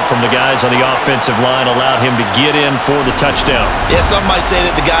up front from the guys on the offensive line allowed him to get in for the touchdown. Yeah, some might say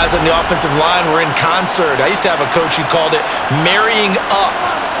that the guys on the offensive line were in concert. I used to have a coach who called it marrying up.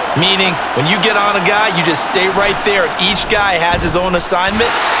 Meaning, when you get on a guy, you just stay right there, and each guy has his own assignment.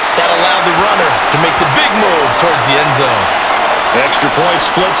 That allowed the runner to make the big move towards the end zone. Extra point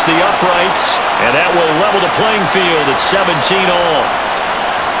splits the uprights, and that will level the playing field at 17 all.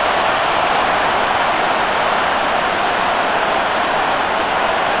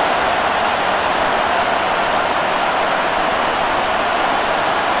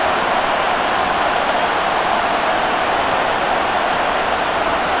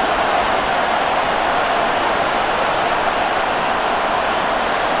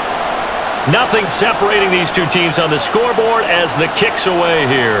 Nothing separating these two teams on the scoreboard as the kick's away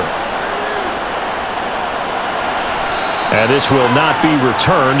here. And this will not be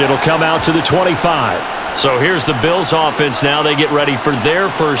returned. It'll come out to the 25. So here's the Bills offense now. They get ready for their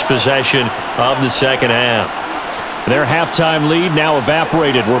first possession of the second half. Their halftime lead now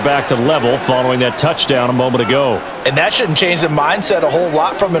evaporated. We're back to level following that touchdown a moment ago. And that shouldn't change the mindset a whole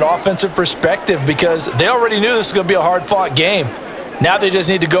lot from an offensive perspective because they already knew this was going to be a hard-fought game. Now they just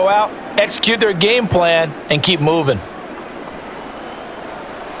need to go out, execute their game plan, and keep moving.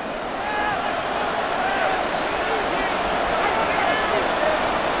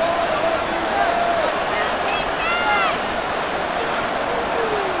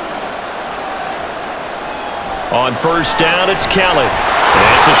 On first down, it's Kelly. And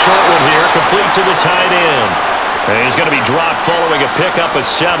it's a short one here, complete to the tight end. And he's going to be dropped following a pickup of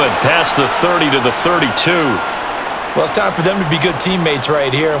 7 past the 30 to the 32. Well, it's time for them to be good teammates right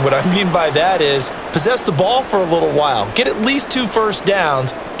here, and what I mean by that is possess the ball for a little while, get at least 2 first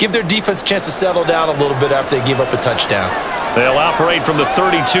downs, give their defense a chance to settle down a little bit after they give up a touchdown. They'll operate from the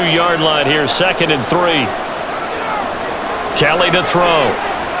 32-yard line here, 2nd and 3. Kelly to throw.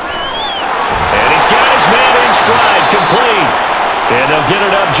 And he's got his man in stride, complete. And they'll get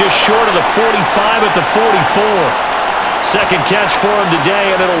it up just short of the 45 at the 44. Second catch for him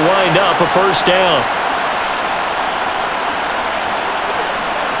today, and it'll wind up a first down.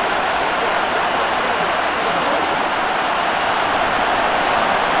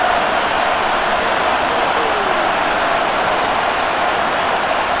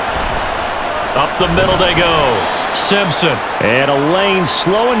 Up the middle they go. Simpson. And a lane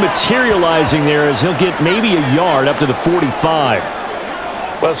slow and materializing there as he'll get maybe a yard up to the 45.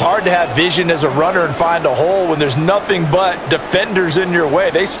 Well, it's hard to have vision as a runner and find a hole when there's nothing but defenders in your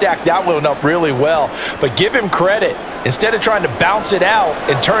way. They stacked that one up really well. But give him credit. Instead of trying to bounce it out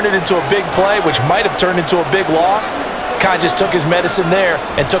and turn it into a big play, which might have turned into a big loss, kind of just took his medicine there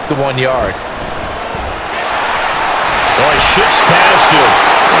and took the 1 yard. Boy, shifts past him.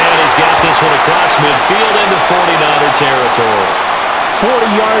 And he's got this one across midfield into 49er territory.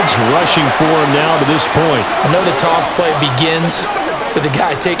 40 yards rushing for him now to this point. I know the toss play begins with the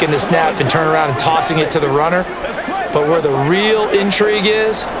guy taking the snap and turning around and tossing it to the runner. But where the real intrigue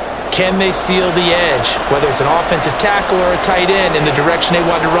is, can they seal the edge, whether it's an offensive tackle or a tight end in the direction they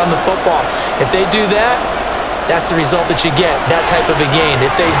want to run the football? If they do that, that's the result that you get, that type of a gain.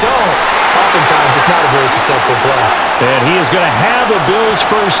 If they don't, oftentimes it's not a very successful play. And he is going to have the Bills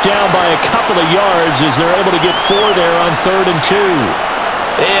first down by a couple of yards as they're able to get 4 there on 3rd and 2.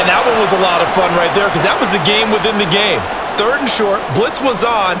 And that one was a lot of fun right there because that was the game within the game. 3rd and short, blitz was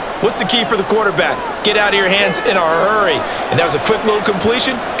on. What's the key for the quarterback? Get out of your hands in a hurry. And that was a quick little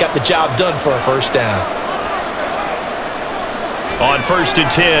completion. Got the job done for a first down. On 1st and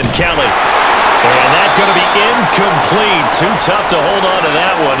 10, Kelly. And that's going to be incomplete. Too tough to hold on to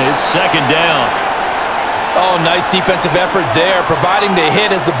that one. It's 2nd down. Oh, nice defensive effort there, providing the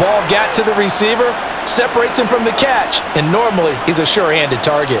hit as the ball got to the receiver, separates him from the catch, and normally he's a sure-handed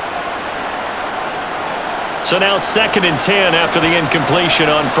target. So now 2nd and 10 after the incompletion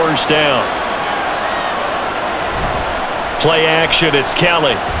on 1st down. Play action, it's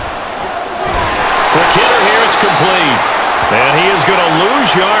Kelly. Quick hitter here, it's complete. And he is going to lose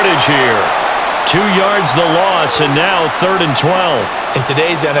yardage here. 2 yards the loss, and now 3rd and 12. In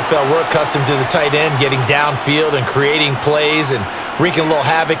today's NFL, we're accustomed to the tight end getting downfield and creating plays and wreaking a little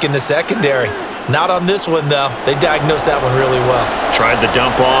havoc in the secondary. Not on this one, though. They diagnosed that one really well. Tried the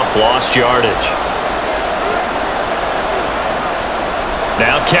dump off, lost yardage.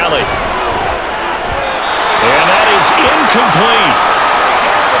 Now Kelly. And that is incomplete.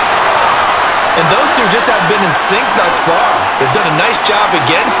 And those two just haven't been in sync thus far. They've done a nice job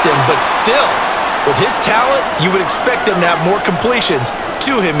against him, but still, with his talent, you would expect him to have more completions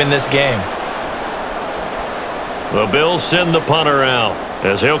to him in this game. The Bills send the punter out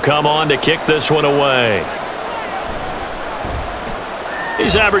as he'll come on to kick this one away.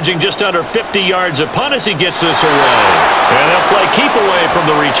 He's averaging just under 50 yards a punt as he gets this away. And they'll play keep away from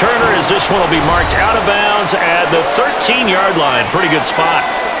the returner as this one will be marked out of bounds at the 13-yard line. Pretty good spot.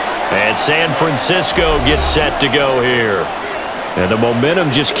 And San Francisco gets set to go here. And the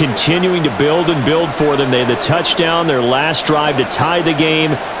momentum just continuing to build and build for them. They had the touchdown, their last drive to tie the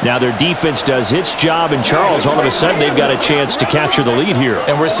game. Now their defense does its job, and Charles, all of a sudden, they've got a chance to capture the lead here.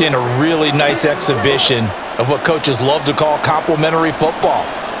 And we're seeing a really nice exhibition of what coaches love to call complementary football.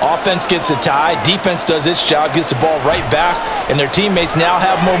 Offense gets a tie, defense does its job, gets the ball right back, and their teammates now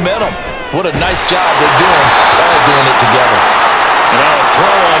have momentum. What a nice job they're doing, all doing it together. And now a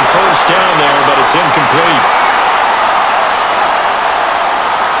throw on 1st down there, but it's incomplete.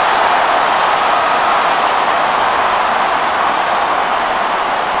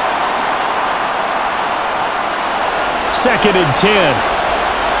 Second and 10.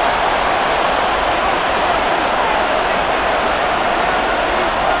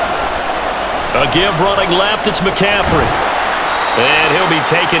 A give running left, it's McCaffrey. And he'll be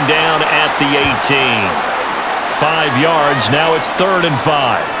taken down at the 18. 5 yards, now it's 3rd and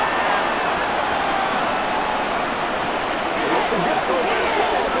 5.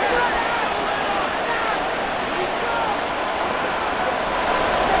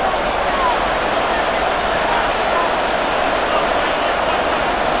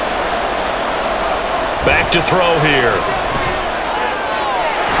 Back to throw here.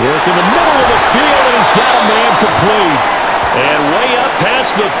 Work in the middle of the field, and he's got a man complete. And way up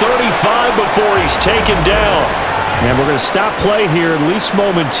past the 35 before he's taken down. And we're going to stop play here, at least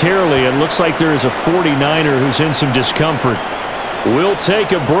momentarily. It looks like there is a 49er who's in some discomfort. We'll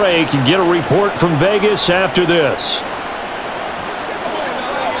take a break and get a report from Vegas after this.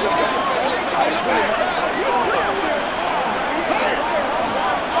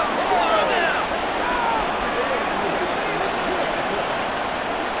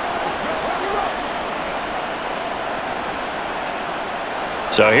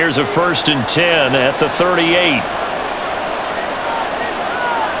 So here's a 1st and 10 at the 38.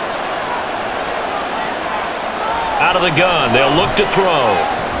 Out of the gun, they'll look to throw.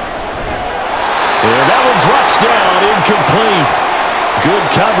 And that one drops down, incomplete. Good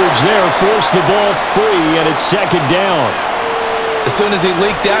coverage there, forced the ball free, and it's 2nd down. As soon as he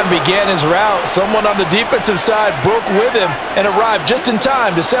leaked out and began his route, someone on the defensive side broke with him and arrived just in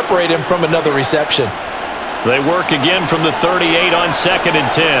time to separate him from another reception. They work again from the 38 on 2nd and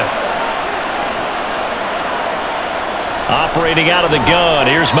 10. Operating out of the gun,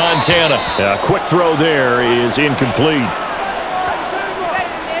 here's Montana. A quick throw there is incomplete.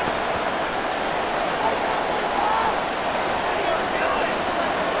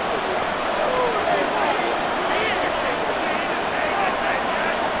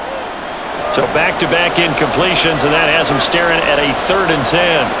 So back-to-back incompletions, and that has him staring at a 3rd and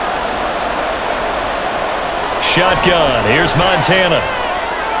 10. shotgun. Here's Montana.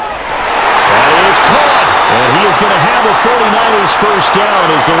 That is caught. And he is going to have a 49ers first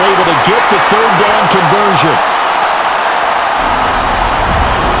down as they're able to get the third down conversion.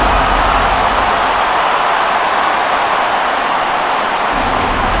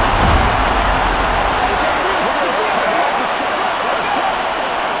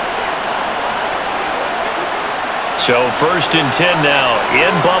 So 1st and 10 now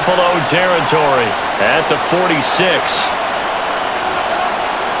in Buffalo territory at the 46.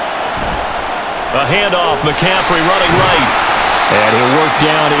 A handoff, McCaffrey running right. And he'll work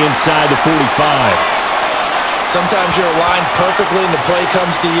down inside the 45. Sometimes you're aligned perfectly and the play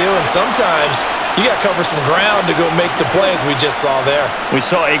comes to you, and sometimes you got to cover some ground to go make the play, as we just saw there. We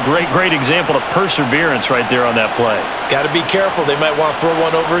saw a great example of perseverance right there on that play. Got to be careful. They might want to throw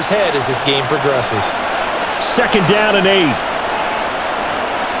one over his head as this game progresses. 2nd down and 8.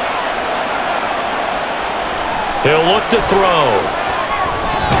 He'll look to throw.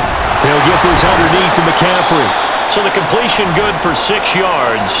 He'll get this underneath to McCaffrey. So the completion good for 6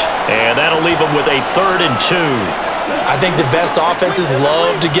 yards, and that'll leave him with a 3rd and 2. I think the best offenses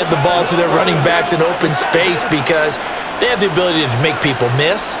love to get the ball to their running backs in open space because they have the ability to make people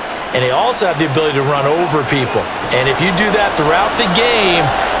miss, and they also have the ability to run over people. And if you do that throughout the game,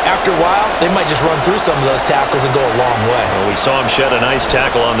 after a while, they might just run through some of those tackles and go a long way. Well, we saw him shed a nice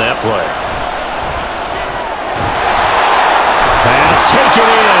tackle on that play. Pass taken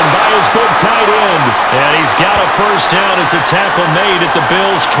in by his big tight end. And he's got a first down as the tackle made at the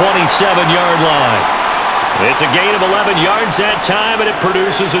Bills' 27-yard line. It's a gain of 11 yards that time, and it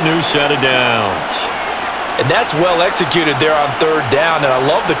produces a new set of downs. And that's well executed there on 3rd down, and I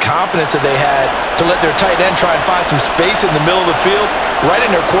love the confidence that they had to let their tight end try and find some space in the middle of the field, right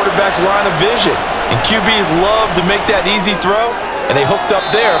in their quarterback's line of vision. And QBs love to make that easy throw, and they hooked up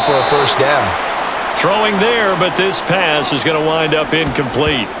there for a first down. Throwing there, but this pass is going to wind up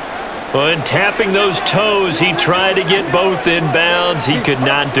incomplete. But tapping those toes, he tried to get both inbounds. He could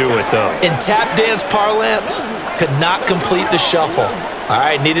not do it, though. In tap dance parlance, could not complete the shuffle. All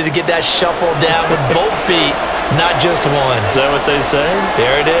right, needed to get that shuffle down with both feet, not just one. Is that what they say?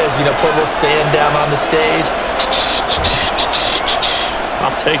 There it is. You know, put a little sand down on the stage.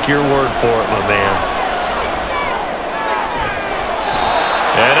 I'll take your word for it, my man.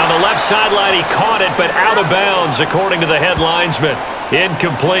 And on the left sideline, he caught it, but out of bounds, according to the head linesman.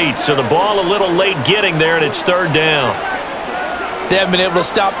 Incomplete, so the ball a little late getting there, and it's 3rd down. They haven't been able to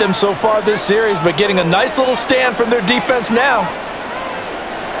stop them so far this series, but getting a nice little stand from their defense now.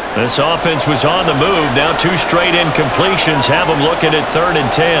 This offense was on the move. Now 2 straight incompletions have them looking at 3rd and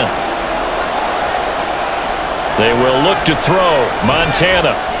 10. They will look to throw.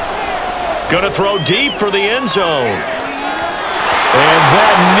 Montana going to throw deep for the end zone. And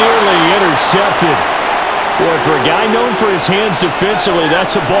that nearly intercepted. Boy, for a guy known for his hands defensively,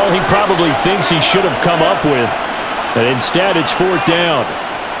 that's a ball he probably thinks he should have come up with. But instead, it's 4th down.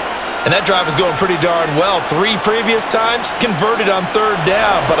 And that drive is going pretty darn well. 3 previous times, converted on 3rd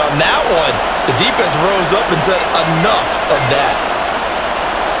down. But on that one, the defense rose up and said, enough of that.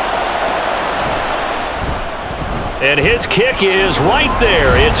 And his kick is right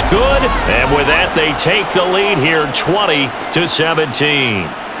there. It's good. And with that, they take the lead here 20-17.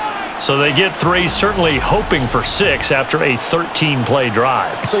 So they get 3, certainly hoping for 6 after a 13-play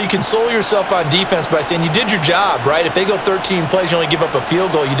drive. So you console yourself on defense by saying you did your job, right? If they go 13 plays, you only give up a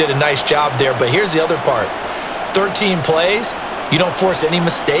field goal, you did a nice job there. But here's the other part. 13 plays, you don't force any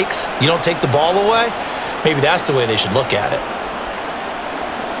mistakes, you don't take the ball away. Maybe that's the way they should look at it.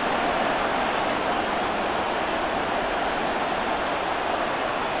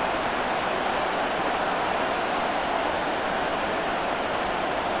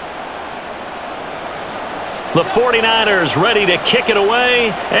 The 49ers ready to kick it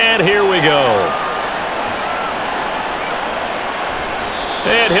away, and here we go.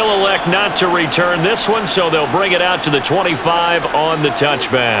 And he'll elect not to return this one, so they'll bring it out to the 25 on the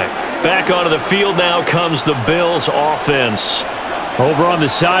touchback. Back onto the field now comes the Bills offense. Over on the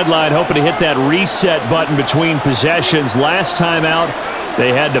sideline, hoping to hit that reset button between possessions. Last time out,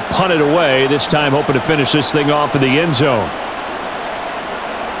 they had to punt it away. This time, hoping to finish this thing off in the end zone.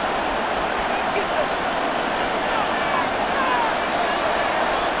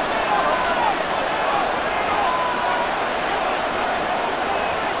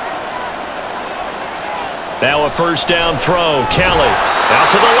 Now a first down throw. Kelly out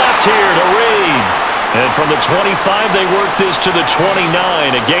to the left here to Reed. And from the 25, they work this to the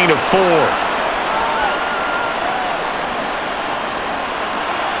 29, a gain of 4.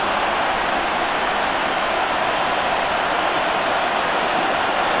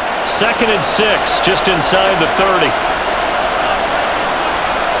 2nd and 6, just inside the 30.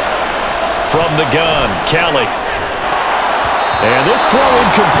 From the gun, Kelly. And this throw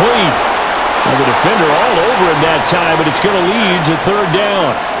incomplete. Well, the defender all over him that time, but it's going to lead to 3rd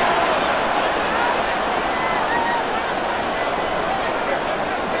down.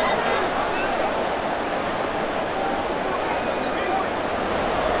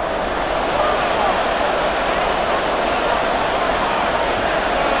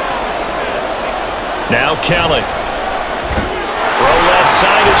 Now Kelly. Throw left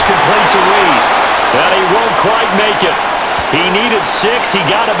side is complete to Reed. But he won't quite make it. He needed 6. He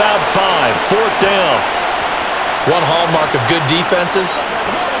got about 5. 4th down. One hallmark of good defenses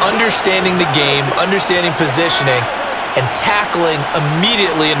is understanding the game, understanding positioning, and tackling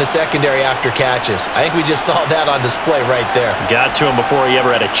immediately in the secondary after catches. I think we just saw that on display right there. Got to him before he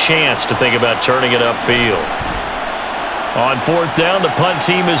ever had a chance to think about turning it upfield. On 4th down, the punt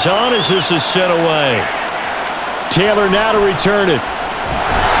team is on as this is sent away. Taylor now to return it.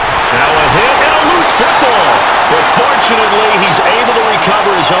 Now a hit and a loose football. But fortunately, he's able to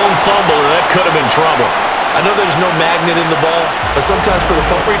recover his own fumble, or that could have been trouble. I know there's no magnet in the ball, but sometimes for the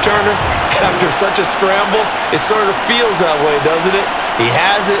punt returner, after such a scramble, it sort of feels that way, doesn't it? He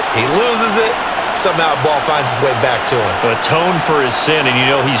has it, he loses it, somehow the ball finds its way back to him. Atone for his sin, and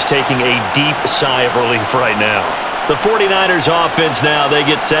you know he's taking a deep sigh of relief right now. The 49ers offense now, they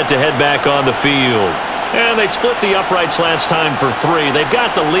get set to head back on the field. And they split the uprights last time for 3. They've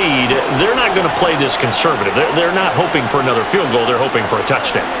got the lead. They're not going to play this conservative. They're not hoping for another field goal. They're hoping for a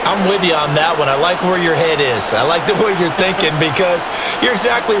touchdown. I'm with you on that one. I like where your head is. I like the way you're thinking because you're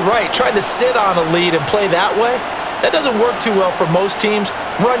exactly right. Trying to sit on a lead and play that way, that doesn't work too well for most teams.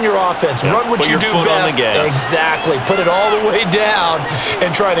 Run your offense. Run what you do best. Exactly. Put it all the way down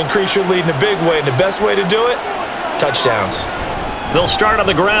and try to increase your lead in a big way. And the best way to do it, touchdowns. They'll start on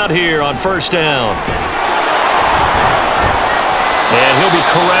the ground here on 1st down. And he'll be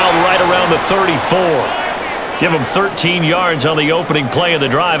corralled right around the 34. Give him 13 yards on the opening play of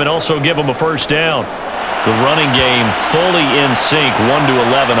the drive and also give him a 1st down. The running game fully in sync,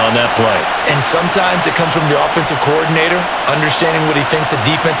 1-11 on that play. And sometimes it comes from the offensive coordinator, understanding what he thinks the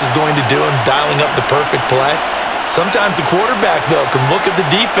defense is going to do and dialing up the perfect play. Sometimes the quarterback, though, can look at the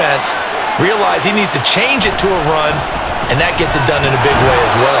defense, realize he needs to change it to a run, and that gets it done in a big way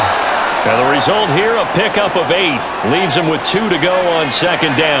as well. Now the result here, a pickup of 8. Leaves him with 2 to go on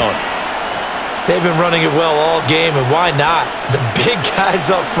 2nd down. They've been running it well all game, and why not? The big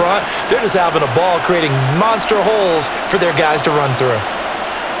guys up front, they're just having a ball, creating monster holes for their guys to run through.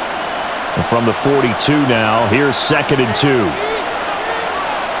 And from the 42 now, here's 2nd and 2.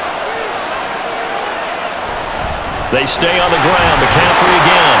 They stay on the ground, McCaffrey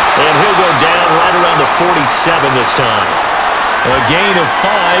again, and he'll go down right around the 47 this time. A gain of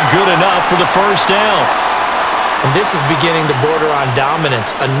 5, good enough for the 1st down. And this is beginning to border on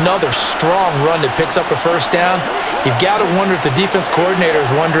dominance. Another strong run that picks up a 1st down. You've got to wonder if the defense coordinator is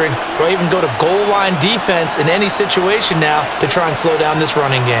wondering, do I even go to goal line defense in any situation now to try and slow down this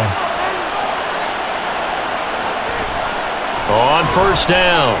running game? On 1st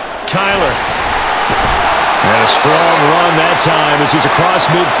down, Tyler. And a strong run that time as he's across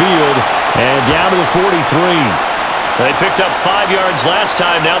midfield and down to the 43. They picked up 5 yards last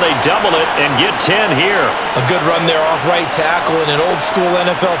time. Now they double it and get 10 here. A good run there off right tackle in an old-school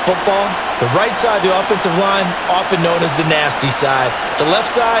NFL football. The right side of the offensive line, often known as the nasty side. The left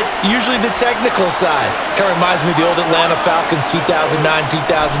side, usually the technical side. Kind of reminds me of the old Atlanta Falcons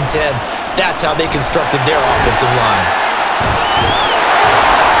 2009-2010. That's how they constructed their offensive line.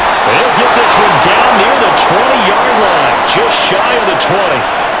 They'll get this one down near the 20-yard line, just shy of the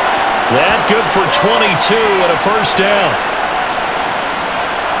 20. That good for 22 and a 1st down.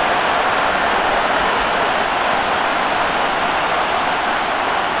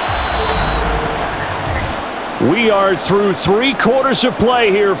 We are through 3 quarters of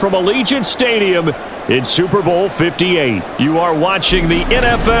play here from Allegiant Stadium in Super Bowl 58. You are watching the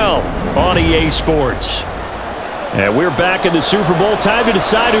NFL on EA Sports. And we're back in the Super Bowl. Time to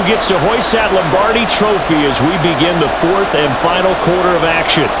decide who gets to hoist that Lombardi trophy as we begin the 4th and final quarter of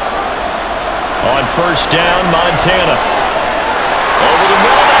action. On 1st down, Montana. Over the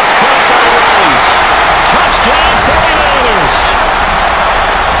middle, that's caught by Rice. Touchdown, 49ers.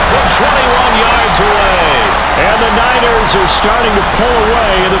 From 21 yards away. And the Niners are starting to pull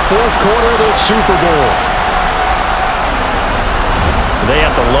away in the 4th quarter of the Super Bowl. They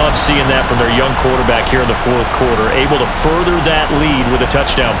have to love seeing that from their young quarterback here in the 4th quarter, able to further that lead with a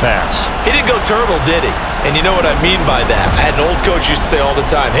touchdown pass. He didn't go turtle, did he? And you know what I mean by that. I had an old coach used to say all the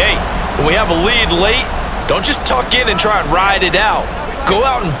time, hey, when we have a lead late, don't just tuck in and try and ride it out. go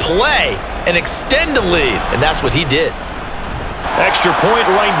out and play and extend the lead, and that's what he did. Extra point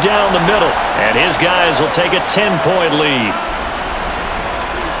right down the middle, and his guys will take a 10-point lead.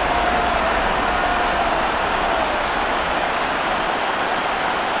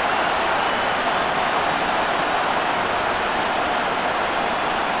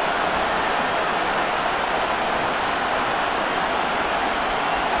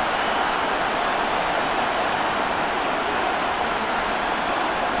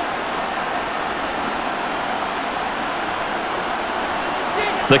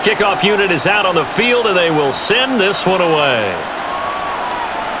 The kickoff unit is out on the field, and they will send this one away.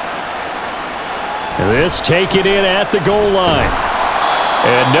 This taken in at the goal line.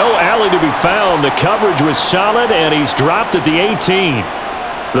 And no alley to be found. The coverage was solid, and he's dropped at the 18.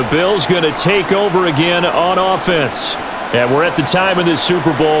 The Bills going to take over again on offense. And we're at the time in this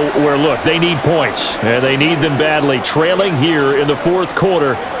Super Bowl where, look, they need points. And they need them badly. Trailing here in the fourth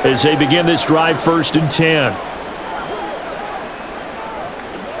quarter as they begin this drive, 1st and 10.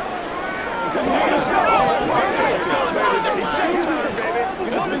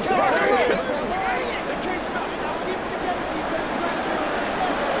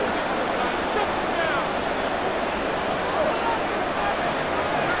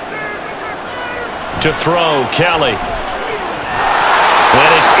 To throw, Kelly.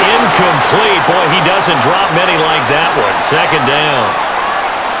 And it's incomplete. Boy, he doesn't drop many like that one. 2nd down.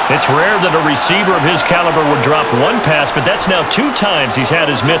 It's rare that a receiver of his caliber would drop one pass, but that's now 2 times he's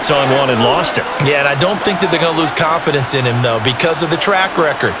had his mitts on one and lost it. Yeah, and I don't think that they're going to lose confidence in him, though, because of the track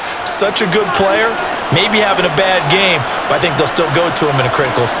record. Such a good player, maybe having a bad game, but I think they'll still go to him in a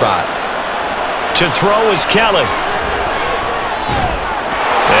critical spot. To throw is Kelly.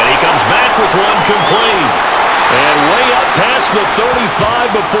 And he comes back with one complete. And way up past the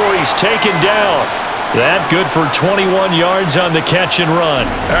 35 before he's taken down. That good for 21 yards on the catch and run.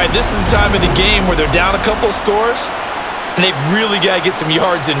 All right, this is the time of the game where they're down a couple of scores, and they've really got to get some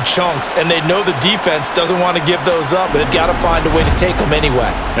yards in chunks, and they know the defense doesn't want to give those up, but they've got to find a way to take them anyway.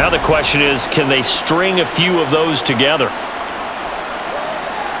 Now the question is, can they string a few of those together?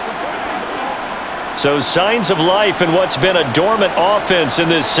 So signs of life in what's been a dormant offense in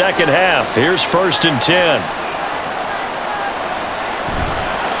this second half. Here's 1st and 10.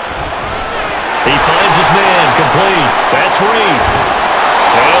 He finds his man, complete. That's Reed.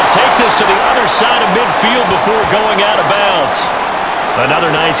 And he'll take this to the other side of midfield before going out of bounds. Another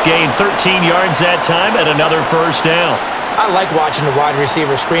nice gain, 13 yards that time, and another 1st down. I like watching the wide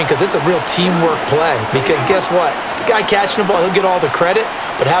receiver screen because it's a real teamwork play. Because guess what? The guy catching the ball, he'll get all the credit.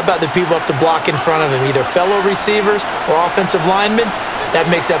 But how about the people have to block in front of him, either fellow receivers or offensive linemen? That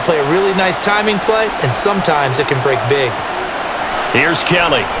makes that play a really nice timing play, and sometimes it can break big. Here's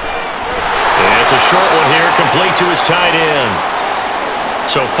Kelly. And it's a short one here, complete to his tight end.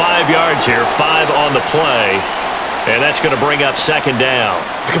 So 5 yards here, 5 on the play. And that's going to bring up 2nd down.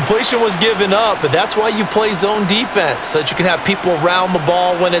 The completion was given up, but that's why you play zone defense, so that you can have people around the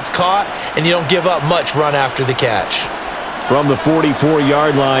ball when it's caught, and you don't give up much run after the catch. From the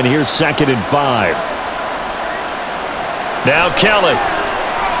 44-yard line, here's 2nd and 5. Now Kelly.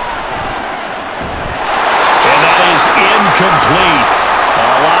 And that is incomplete.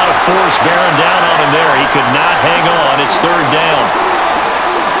 A lot of force bearing down on him there. He could not hang on. It's 3rd down.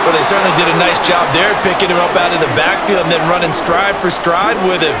 Well, they certainly did a nice job there, picking him up out of the backfield and then running stride for stride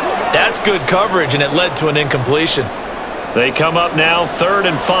with him. That's good coverage, and it led to an incompletion. They come up now 3rd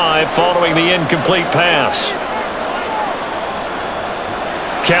and 5 following the incomplete pass.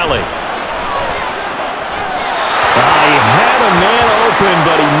 Kelly. He had a man open,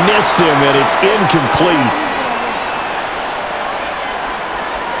 but he missed him, and it's incomplete.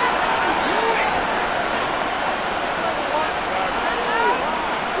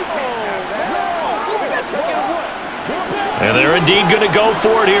 And they're indeed going to go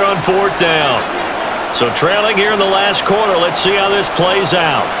for it here on 4th down. So trailing here in the last quarter. Let's see how this plays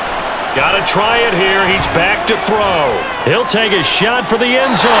out. Got to try it here. He's back to throw. He'll take a shot for the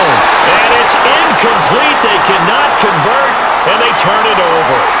end zone. And it's incomplete. They cannot convert, and they turn it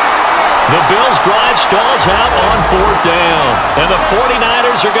over. The Bills' drive stalls out on 4th down. And the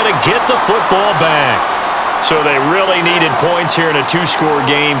 49ers are going to get the football back. So they really needed points here in a 2-score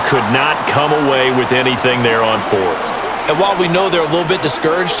game. Could not come away with anything there on 4th. And while we know they're a little bit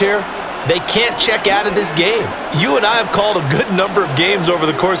discouraged here, they can't check out of this game. You and I have called a good number of games over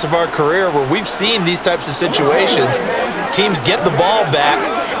the course of our career where we've seen these types of situations. Teams get the ball back,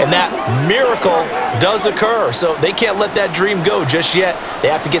 and that miracle does occur. So they can't let that dream go just yet. They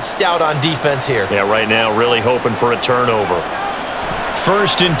have to get stout on defense here. Yeah, right now really hoping for a turnover.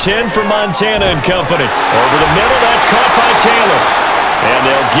 1st and 10 for Montana and company. Over the middle, that's caught by Taylor. And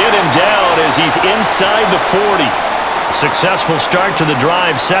they'll get him down as he's inside the 40. Successful start to the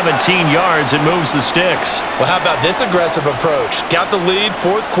drive, 17 yards, and moves the sticks. Well, how about this aggressive approach? Got the lead,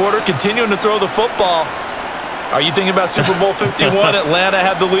 fourth quarter, continuing to throw the football. Are you thinking about Super Bowl 51? Atlanta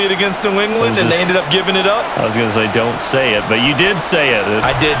had the lead against New England, and they ended up giving it up? I was going to say don't say it, but you did say it.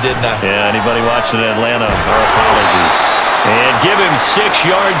 I did, didn't I? Yeah, anybody watching Atlanta, our apologies. And give him 6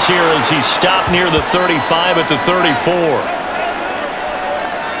 yards here as he stopped near the 35 at the 34.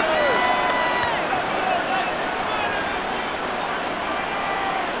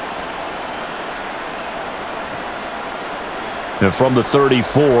 And from the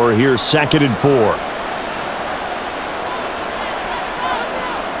 34, here's 2nd and 4.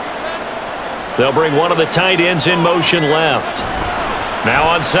 They'll bring one of the tight ends in motion left. Now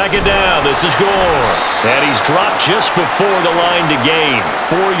on 2nd down, this is Gore. And he's dropped just before the line to gain.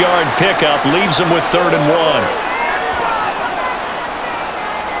 4-yard pickup leaves him with 3rd and 1.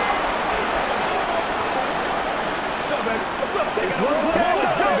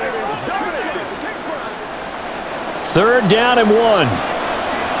 Third down and 1.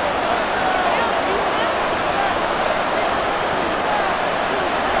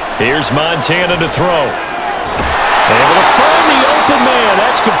 Here's Montana to throw. Able to find the open man.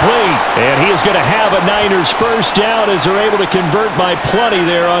 That's complete. And he is going to have a Niners first down as they're able to convert by plenty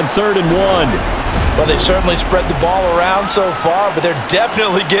there on 3rd and 1. Well, they've certainly spread the ball around so far, but they're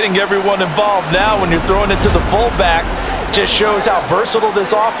definitely getting everyone involved now when you're throwing it to the fullback. Just shows how versatile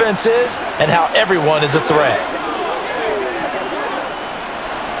this offense is and how everyone is a threat.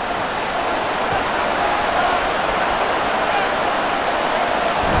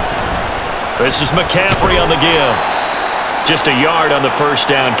 This is McCaffrey on the give. Just a yard on the first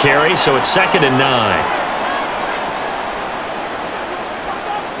down carry, so it's 2nd and 9.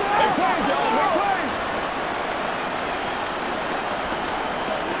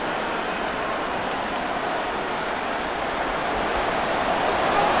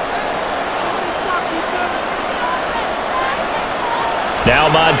 Now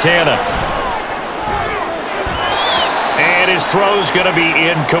Montana. And his throw's going to be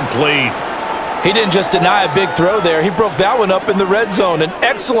incomplete. He didn't just deny a big throw there. He broke that one up in the red zone. An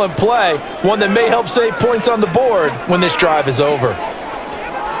excellent play, one that may help save points on the board when this drive is over.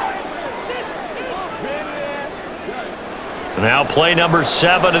 Now play number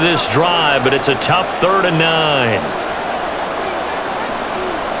 7 of this drive, but it's a tough 3rd and 9.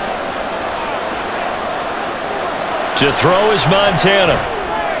 To throw is Montana.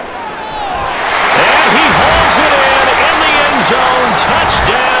 And he hauls it in the end zone.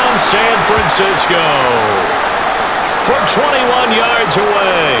 Touchdown. San Francisco from 21 yards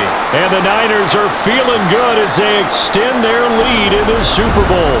away. And the Niners are feeling good as they extend their lead in the Super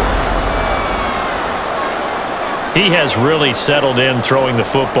Bowl. He has really settled in throwing the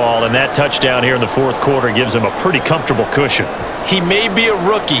football, and that touchdown here in the fourth quarter gives him a pretty comfortable cushion. He may be a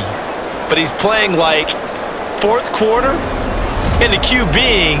rookie, but he's playing like fourth quarter, and the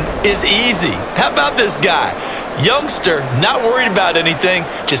QBing is easy. How about this guy? Youngster, not worried about anything,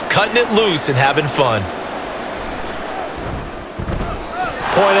 just cutting it loose and having fun.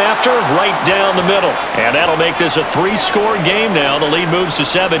 Point after, right down the middle. And that'll make this a 3-score game now. The lead moves to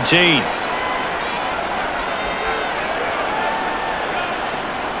 17.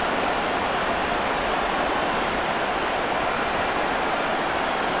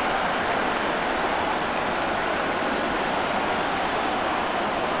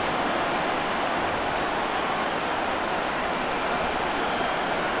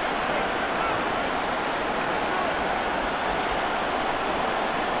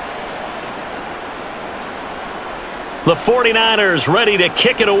 The 49ers ready to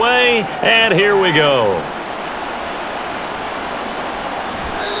kick it away, and here we go.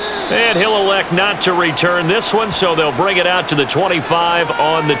 And he'll elect not to return this one, so they'll bring it out to the 25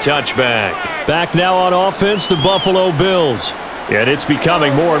 on the touchback. Back now on offense, the Buffalo Bills. And it's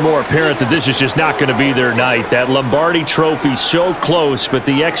becoming more and more apparent that this is just not going to be their night. That Lombardi Trophy so close, but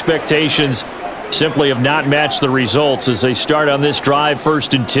the expectations simply have not matched the results as they start on this drive,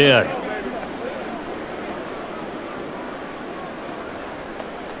 1st and 10.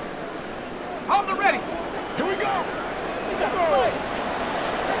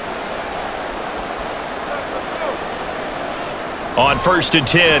 On 1st and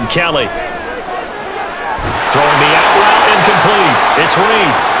 10, Kelly. Throwing the out route incomplete. It's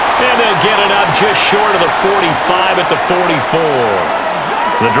Reed. And they'll get it up just short of the 45 at the 44.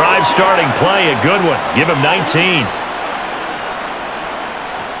 The drive starting play, a good one. Give him 19.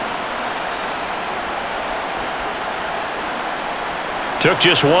 Took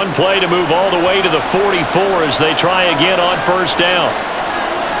just one play to move all the way to the 44 as they try again on 1st down.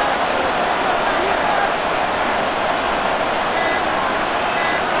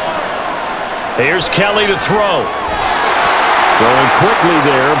 Here's Kelly to throw. Throwing quickly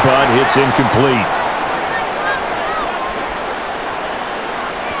there, but it's incomplete.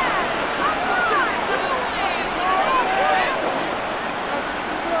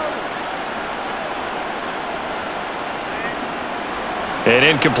 An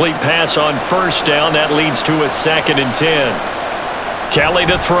incomplete pass on first down. That leads to a 2nd and 10. Kelly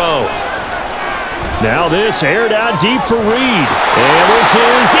to throw. Now this aired out deep for Reed. And this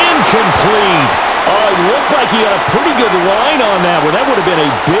is incomplete. Oh, it looked like he had a pretty good line on that one. That would have been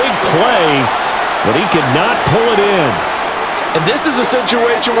a big play, but he could not pull it in. And this is a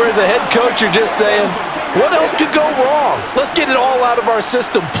situation where as a head coach you're just saying, what else could go wrong? Let's get it all out of our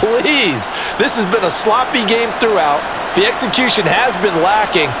system, please. This has been a sloppy game throughout. The execution has been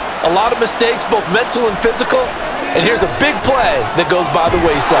lacking. A lot of mistakes, both mental and physical. And here's a big play that goes by the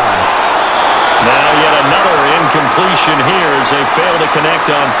wayside. Now yet another incompletion here as they fail to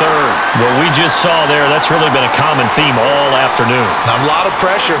connect on third. What we just saw there, that's really been a common theme all afternoon. A lot of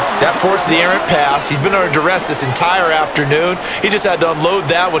pressure. That forced the errant pass. He's been under duress this entire afternoon. He just had to unload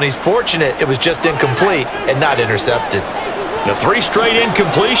that one. He's fortunate it was just incomplete and not intercepted. The 3 straight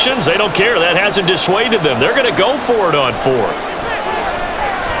incompletions, they don't care. That hasn't dissuaded them. They're going to go for it on 4th.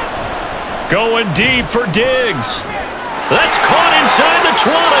 Going deep for Diggs. That's caught inside the 20.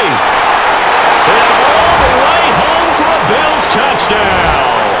 And all the way home for a Bills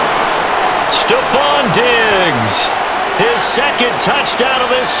touchdown. Stephon Diggs, his 2nd touchdown of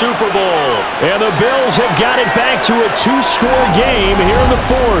this Super Bowl. And the Bills have got it back to a 2-score game here in the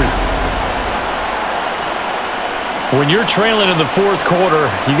 4th. When you're trailing in the 4th quarter,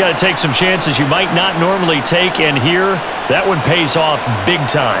 you got to take some chances you might not normally take, and here, that one pays off big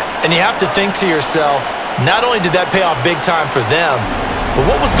time. And you have to think to yourself, not only did that pay off big time for them, but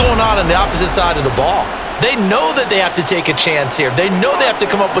what was going on the opposite side of the ball? They know that they have to take a chance here. They know they have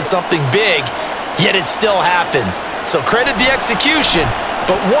to come up with something big, yet it still happens. So credit the execution,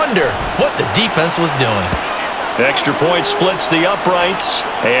 but wonder what the defense was doing. Extra point splits the uprights,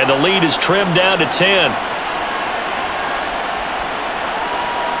 and the lead is trimmed down to 10.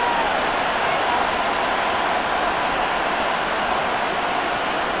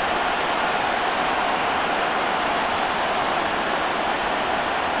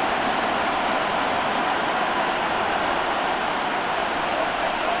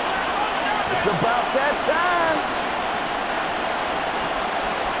 About that time.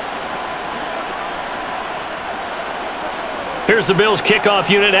 Here's the Bills kickoff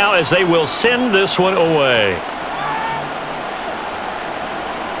unit now as they will send this one away.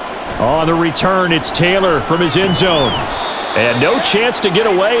 On the return, it's Taylor from his end zone. And no chance to get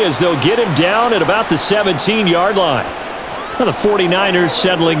away as they'll get him down at about the 17-yard line. Now the 49ers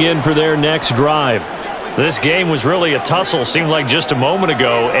settling in for their next drive. This game was really a tussle, seemed like just a moment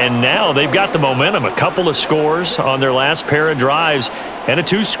ago, and now they've got the momentum. A couple of scores on their last pair of drives and a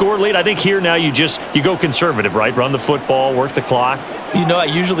 2-score lead. I think here now you go conservative, right? Run the football, work the clock. You know, I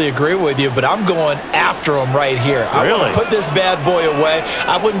usually agree with you, but I'm going after them right here. I want to put this bad boy away.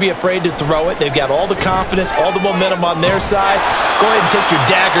 I wouldn't be afraid to throw it. They've got all the confidence, all the momentum on their side. Go ahead and take your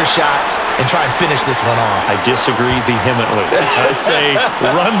dagger shots and try and finish this one off. I disagree vehemently. I say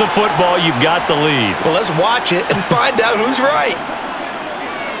run the football. You've got the lead. Well, let's watch it and find out who's right.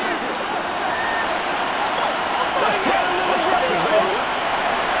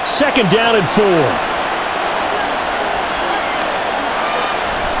 Second down and 4.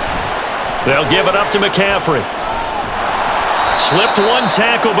 They'll give it up to McCaffrey. Slipped one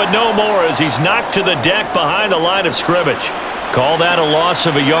tackle, but no more as he's knocked to the deck behind the line of scrimmage. Call that a loss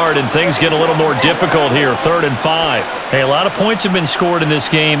of a yard, and things get a little more difficult here, 3rd and 5. Hey, a lot of points have been scored in this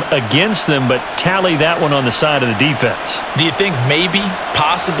game against them, but tally that one on the side of the defense. Do you think maybe,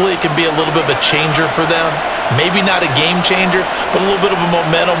 possibly, it can be a little bit of a changer for them? Maybe not a game changer, but a little bit of a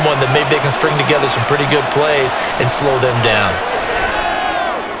momentum one that maybe they can string together some pretty good plays and slow them down.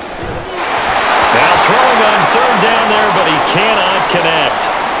 Now throwing on 3rd down there, but he cannot connect.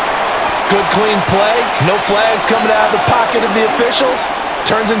 Good clean play, no flags coming out of the pocket of the officials.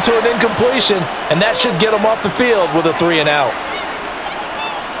 Turns into an incompletion, and that should get them off the field with a 3-and-out.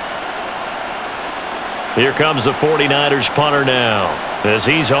 Here comes the 49ers punter now as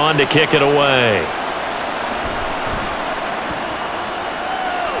he's on to kick it away.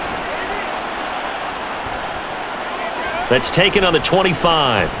 That's taken on the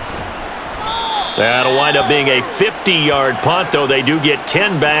 25. That'll wind up being a 50-yard punt, though they do get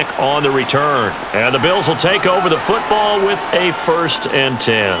 10 back on the return. And the Bills will take over the football with a 1st and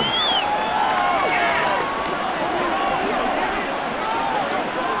 10.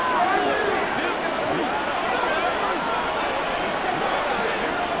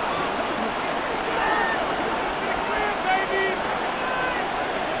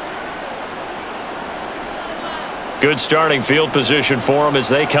 Good starting field position for them as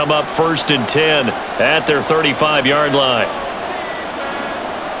they come up 1st and 10 at their 35-yard line.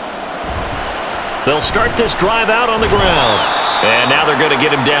 They'll start this drive out on the ground. And now they're going to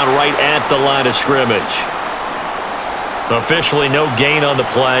get him down right at the line of scrimmage. Officially no gain on the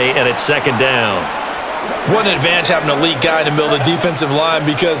play, and it's 2nd down. What an advantage having an elite guy in the middle of the defensive line,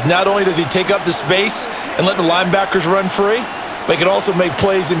 because not only does he take up the space and let the linebackers run free, but he can also make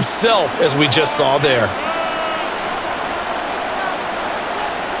plays himself, as we just saw there.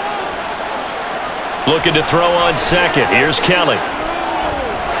 Looking to throw on 2nd. Here's Kelly.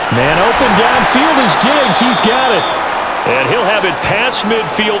 Man open downfield is Diggs. He's got it. And he'll have it past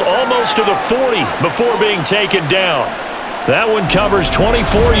midfield almost to the 40 before being taken down. That one covers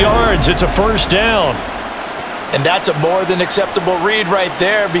 24 yards. It's a 1st down. And that's a more than acceptable read right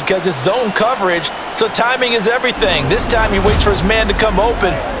there, because it's zone coverage, so timing is everything. This time he waits for his man to come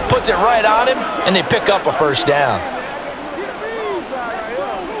open, puts it right on him, and they pick up a 1st down.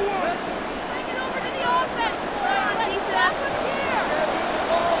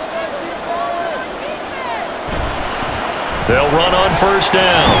 They'll run on 1st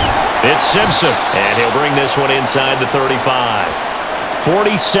down. It's Simpson, and he'll bring this one inside the 35.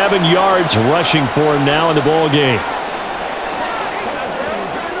 47 yards rushing for him now in the ball game.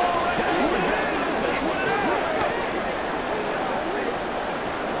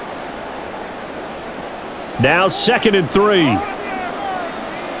 Now 2nd and 3.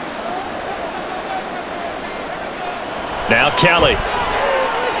 Now Kelly.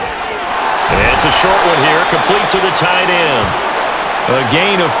 It's a short one here, complete to the tight end. A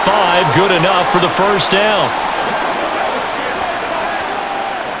gain of 5, good enough for the 1st down.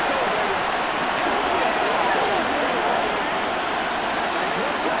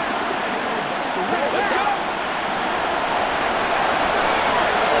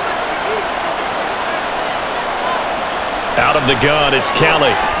 Out of the gun, it's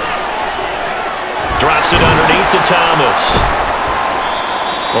Kelly. Drops it underneath to Thomas.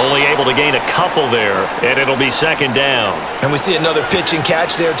 Only able to gain a couple there, and it'll be 2nd down. And we see another pitch and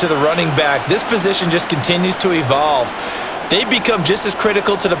catch there to the running back. This position just continues to evolve. They become just as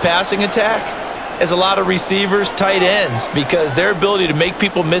critical to the passing attack as a lot of receivers, tight ends, because their ability to make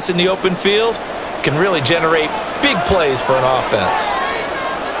people miss in the open field can really generate big plays for an offense.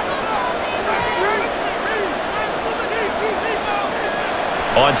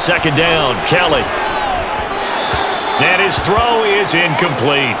 On 2nd down, Kelly. And his throw is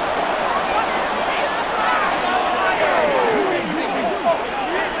incomplete.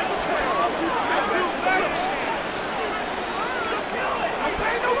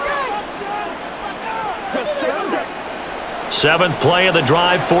 Seventh play of the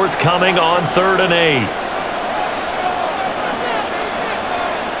drive forthcoming on 3rd and 8.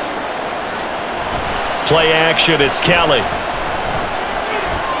 Play action, it's Kelly.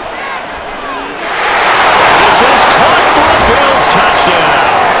 Bills touchdown.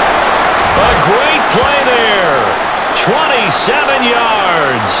 A great play there. 27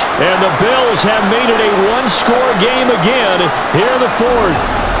 yards. And the Bills have made it a one-score game again here in the 4th.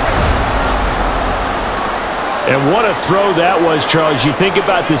 And what a throw that was, Charles. You think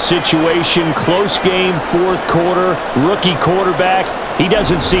about the situation, close game, 4th quarter, rookie quarterback. He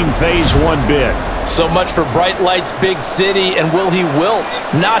doesn't seem fazed one bit. So much for bright lights, big city, and will he wilt?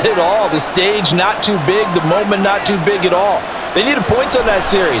 Not at all. The stage not too big, the moment not too big at all. They needed points on that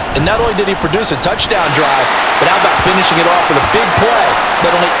series, and not only did he produce a touchdown drive, but how about finishing it off with a big play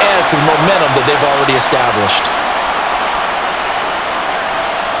that only adds to the momentum that they've already established.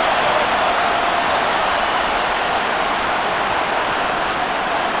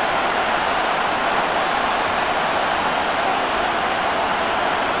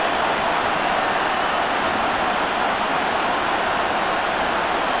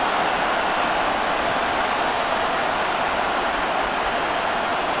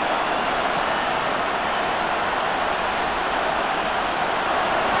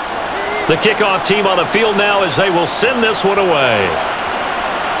 The kickoff team on the field now as they will send this one away.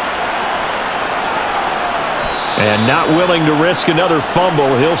 And not willing to risk another fumble,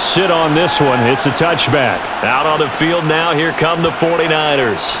 he'll sit on this one. It's a touchback. Out on the field now, here come the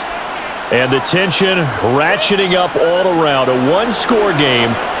 49ers. And the tension ratcheting up all around. A one-score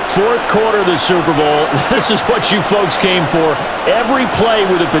game, 4th quarter of the Super Bowl. This is what you folks came for. Every play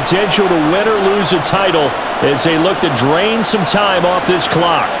with the potential to win or lose a title as they look to drain some time off this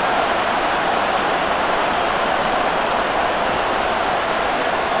clock.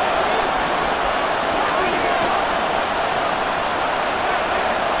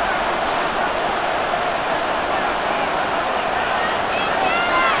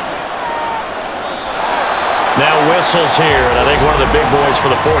 Now the whistles here, and I think one of the big boys for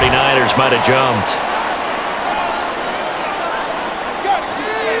the 49ers might have jumped.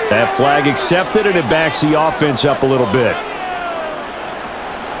 That flag accepted, and it backs the offense up a little bit.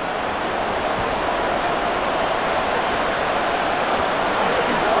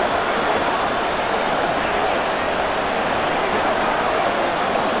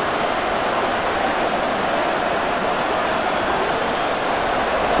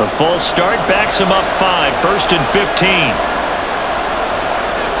 The full start backs him up 5, 1st and 15.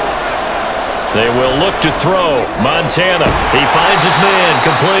 They will look to throw. Montana, he finds his man,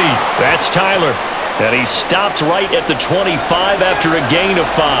 complete. That's Tyler. And he stopped right at the 25 after a gain of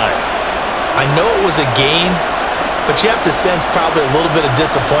 5. I know it was a gain, but you have to sense probably a little bit of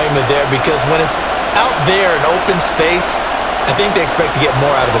disappointment there because when it's out there in open space, I think they expect to get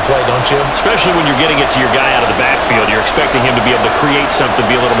more out of a play, don't you? Especially when you're getting it to your guy out of the backfield. You're expecting him to be able to create something,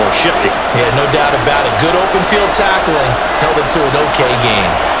 be a little more shifty. Yeah, no doubt about it. Good open field tackling held it to an okay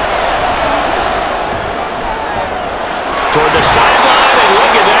gain. Toward the sideline, and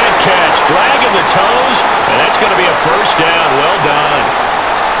look at that catch. Dragging the toes, and that's going to be a first down. Well done.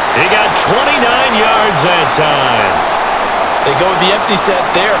 He got 29 yards that time. They go with the empty set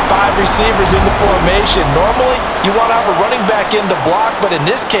there, 5 receivers in the formation. Normally, you want to have a running back in to block, but in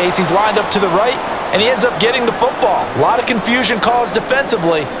this case, he's lined up to the right, and he ends up getting the football. A lot of confusion caused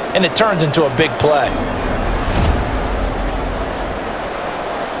defensively, and it turns into a big play.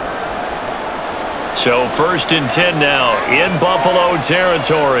 So 1st and 10 now in Buffalo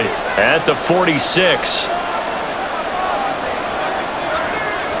territory at the 46.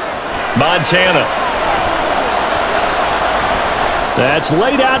 Montana. That's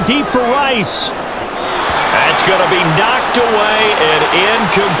laid out deep for Rice. That's going to be knocked away and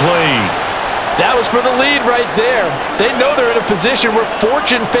incomplete. That was for the lead right there. They know they're in a position where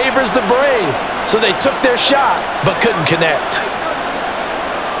fortune favors the brave. So they took their shot, but couldn't connect.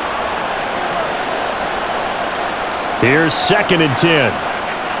 Here's 2nd and 10.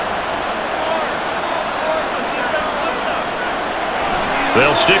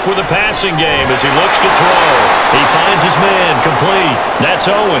 They'll stick with the passing game as he looks to throw. He finds his man, complete. That's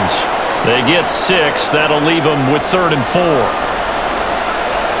Owens. They get 6. That'll leave them with 3rd and 4.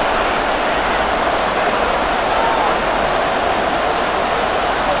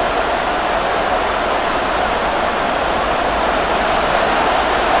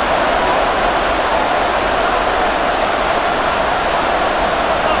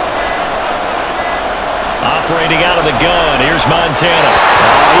 Operating out of the gun, here's Montana.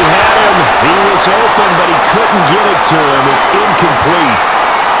 He had him. He was open, but he couldn't get it to him. It's incomplete.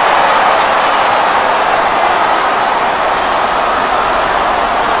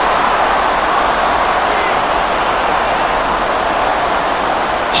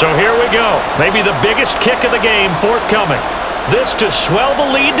 So here we go. Maybe the biggest kick of the game forthcoming. This to swell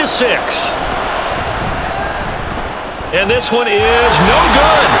the lead to 6. And this one is no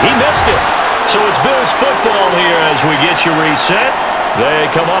good. He missed it. So it's Bills football here as we get you reset. They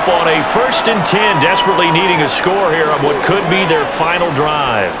come up on a 1st and 10, desperately needing a score here on what could be their final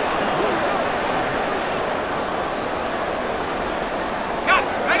drive.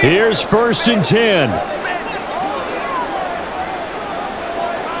 Here's 1st and 10.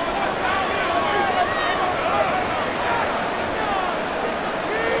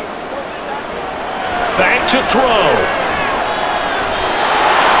 Back to throw.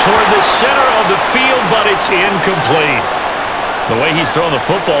 Toward the center of the field, but it's incomplete. The way he's throwing the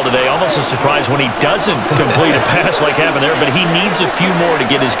football today, almost a surprise when he doesn't complete a pass like happened there, but he needs a few more to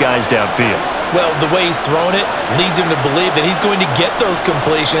get his guys downfield. Well, the way he's thrown it leads him to believe that he's going to get those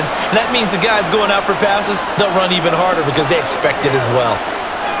completions, and that means the guys going out for passes, they'll run even harder because they expect it as well.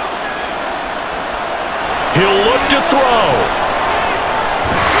 He'll look to throw.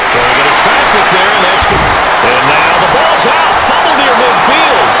 Throwing into traffic there, and that's good. And now the ball's out, fumble near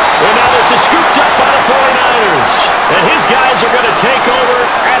midfield. And now this is scooped up by the 49ers. And his guys are going to take over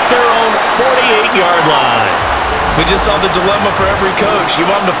at their own 48-yard line. We just saw the dilemma for every coach. You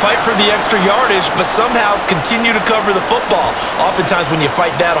want them to fight for the extra yardage, but somehow continue to cover the football. Oftentimes when you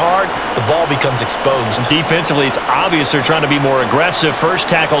fight that hard, the ball becomes exposed. Defensively, it's obvious they're trying to be more aggressive. First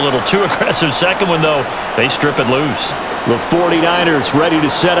tackle a little too aggressive. Second one, though, they strip it loose. The 49ers ready to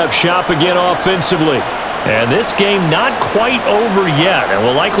set up shop again offensively. And this game not quite over yet. And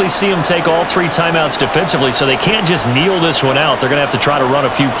we'll likely see them take all 3 timeouts defensively, so they can't just kneel this one out. They're going to have to try to run a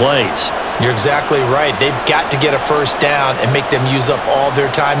few plays. You're exactly right. They've got to get a first down and make them use up all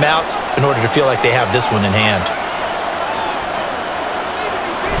their timeouts in order to feel like they have this one in hand.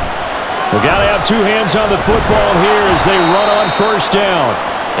 We've got to have 2 hands on the football here as they run on first down.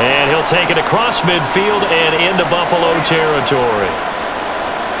 And he'll take it across midfield and into Buffalo territory.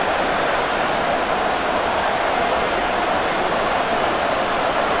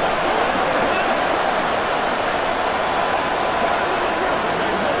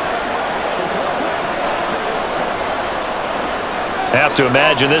 Have to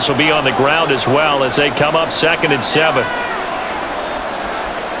imagine this will be on the ground as well as they come up 2nd and 7.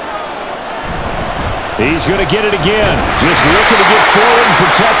 He's going to get it again. Just looking to get forward and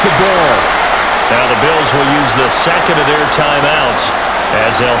protect the ball. Now the Bills will use the second of their timeouts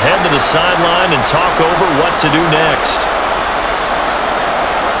as they'll head to the sideline and talk over what to do next.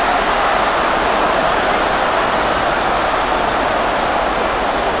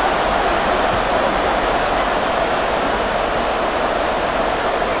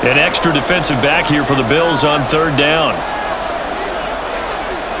 An extra defensive back here for the Bills on 3rd down.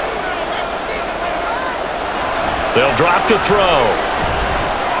 They'll drop to throw.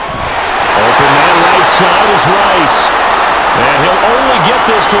 Open man right side is Rice. And he'll only get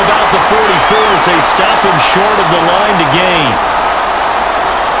this to about the 44 as they stop him short of the line to gain.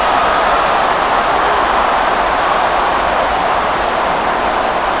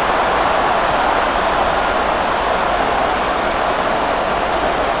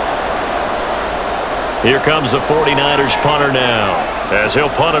 Here comes the 49ers punter now, as he'll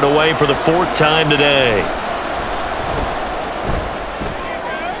punt it away for the 4th time today.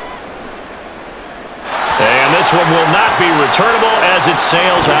 And this one will not be returnable as it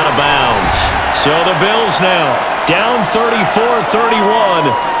sails out of bounds. So the Bills now down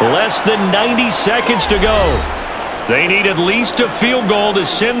 34-31, less than 90 seconds to go. They need at least a field goal to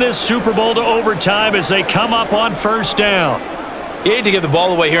send this Super Bowl to overtime as they come up on 1st down. You hate to give the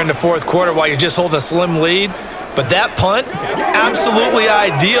ball away here in the 4th quarter while you're just holding a slim lead, but that punt, absolutely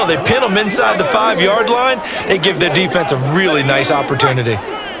ideal. They pin them inside the 5-yard line. They give their defense a really nice opportunity.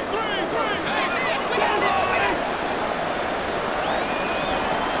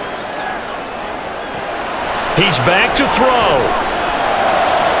 He's back to throw.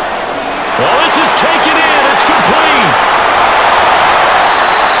 Well, this is taken in. It's complete.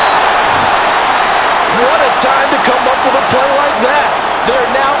 What a time to come up with a play like that.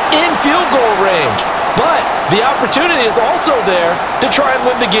 They're now in field goal range. But the opportunity is also there to try and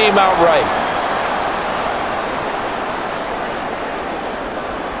win the game outright.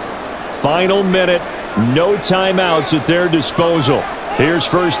 Final minute. No timeouts at their disposal. Here's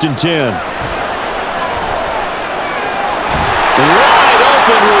 1st and 10. Wide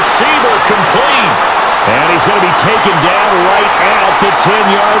open receiver complete. And he's going to be taken down right at the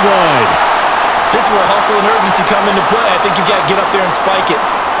 10-yard line. This is where hustle and urgency come into play. I think you've got to get up there and spike it.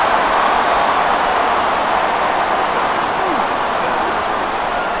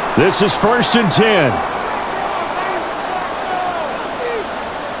 This is 1st and 10.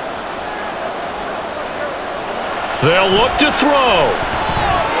 They'll look to throw.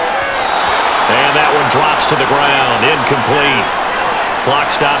 And that one drops to the ground. Incomplete. Clock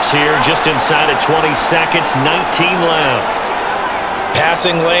stops here just inside of 20 seconds. 19 left.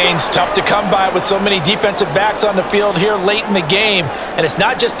 Passing lanes, tough to come by with so many defensive backs on the field here late in the game. And it's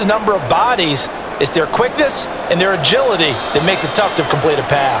not just the number of bodies, it's their quickness and their agility that makes it tough to complete a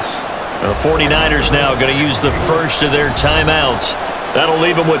pass. The 49ers now going to use the first of their timeouts. That'll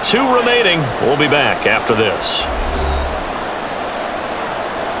leave them with 2 remaining. We'll be back after this.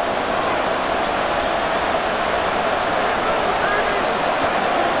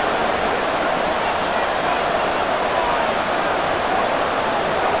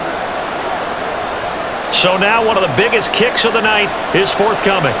 So now one of the biggest kicks of the night is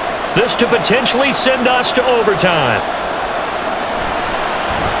forthcoming. This to potentially send us to overtime.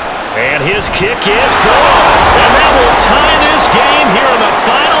 And his kick is good. And that will tie this game here in the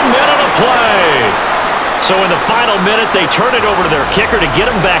final minute of play. So in the final minute, they turn it over to their kicker to get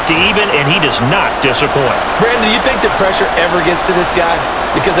him back to even, and he does not disappoint. Brandon, do you think the pressure ever gets to this guy?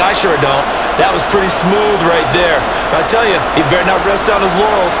 Because I sure don't. That was pretty smooth right there. But I tell you, he better not rest on his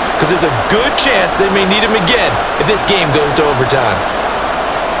laurels, because there's a good chance they may need him again if this game goes to overtime.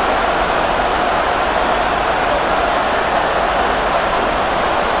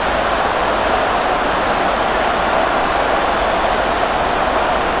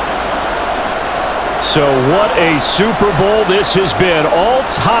 So what a Super Bowl this has been. All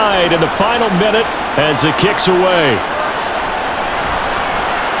tied in the final minute as it kicks away.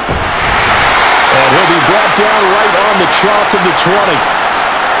 And he'll be brought down right on the chalk of the 20.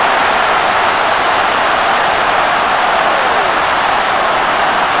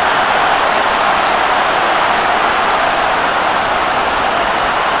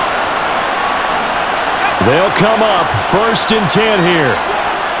 They'll come up 1st and 10 here.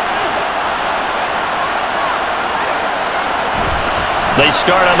 They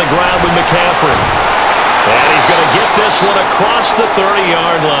start on the ground with McCaffrey. And he's going to get this one across the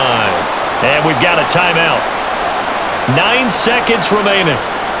 30-yard line. And we've got a timeout. 9 seconds remaining.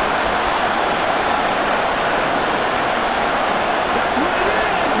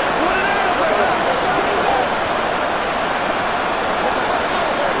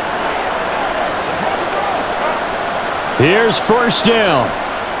 Here's first down.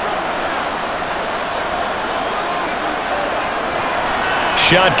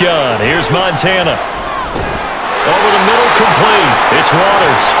 Shotgun. Here's Montana. Over the middle, complete. It's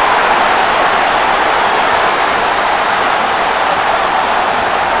Waters.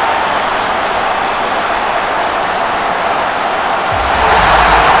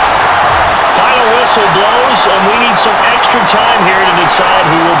 Final whistle blows, and we need some extra time here to decide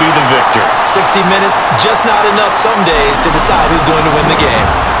who will be the victor. 60 minutes, just not enough some days to decide who's going to win the game.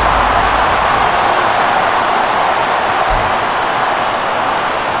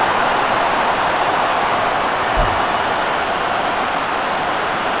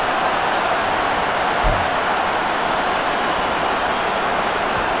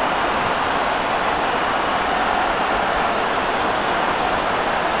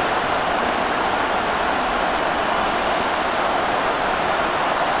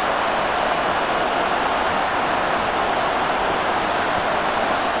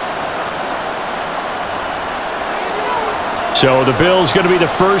 So the Bills going to be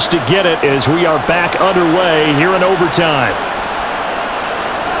the first to get it as we are back underway here in overtime.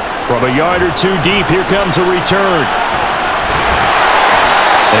 From a yard or two deep, here comes a return.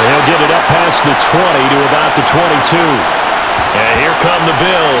 And he'll get it up past the 20 to about the 22. And here come the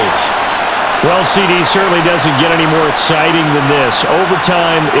Bills. Well, CD, certainly doesn't get any more exciting than this.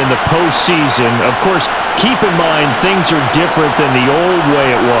 Overtime in the postseason. Of course, keep in mind things are different than the old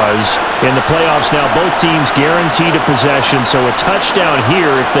way it was. In the playoffs now, both teams guaranteed a possession, so a touchdown here,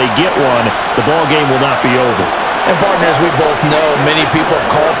 if they get one, the ball game will not be over. And partners, we both know many people have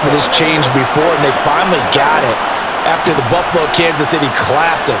called for this change before, and they finally got it. After the Buffalo-Kansas City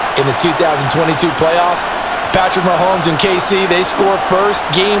Classic in the 2022 playoffs, Patrick Mahomes and KC, they score first.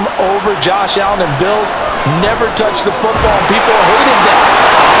 Game over. Josh Allen and Bills never touched the football. People hated that.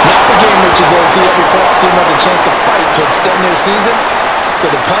 Now the game reaches OT. Every playoff team has a chance to fight to extend their season.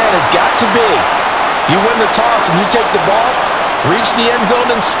 So the plan has got to be, if you win the toss and you take the ball, reach the end zone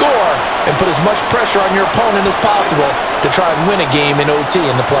and score, and put as much pressure on your opponent as possible to try and win a game in OT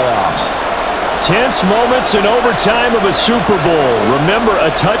in the playoffs. Tense moments in overtime of a Super Bowl. Remember,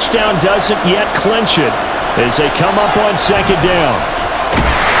 a touchdown doesn't yet clinch it as they come up on second down.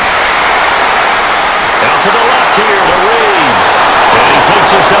 Out to the left here to Reed. And he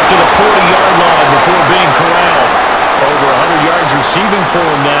takes us up to the 40-yard line before being corralled. Over 100 yards receiving for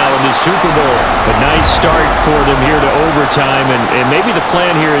him now in the Super Bowl. A nice start for them here to overtime. And maybe the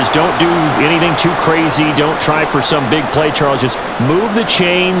plan here is don't do anything too crazy. Don't try for some big play, Charles. Just move the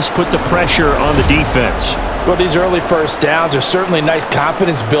chains, put the pressure on the defense. Well, these early first downs are certainly nice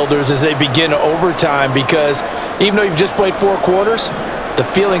confidence builders as they begin overtime, because even though you've just played 4 quarters, the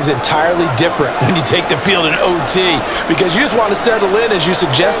feeling's entirely different when you take the field in OT, because you just want to settle in, as you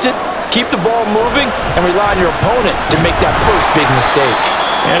suggested, keep the ball moving, and rely on your opponent to make that first big mistake.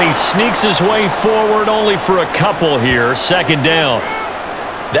 And he sneaks his way forward only for a couple here. Second down.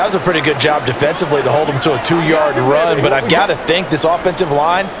 That was a pretty good job defensively to hold him to a 2-yard run, but I've got to think this offensive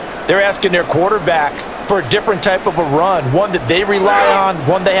line, they're asking their quarterback for a different type of a run, one that they rely on,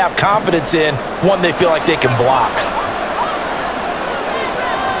 one they have confidence in, one they feel like they can block.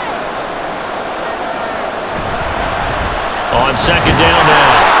 On second down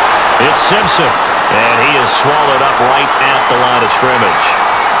now, it's Simpson, and he is swallowed up right at the line of scrimmage.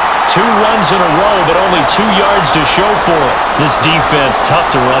 2 runs in a row, but only 2 yards to show for it. This defense, tough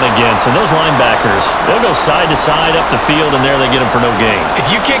to run against, and those linebackers, they'll go side to side up the field, and there they get them for no gain. If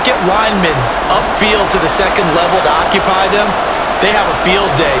you can't get linemen upfield to the second level to occupy them, they have a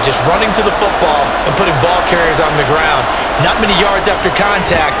field day just running to the football and putting ball carriers on the ground. Not many yards after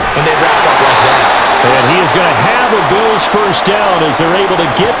contact when they wrap up like that. And he is going to have a Bills first down as they're able to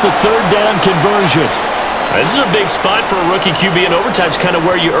get the third down conversion. This is a big spot for a rookie QB, and overtime's kind of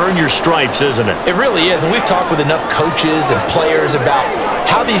where you earn your stripes, isn't it? It really is, and we've talked with enough coaches and players about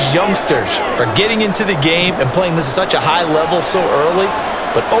how these youngsters are getting into the game and playing this at such a high level so early.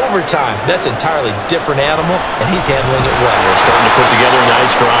 But overtime, that's an entirely different animal, and he's handling it well. They're starting to put together a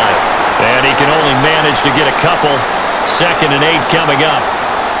nice drive. And he can only manage to get a couple. 2nd and 8 coming up.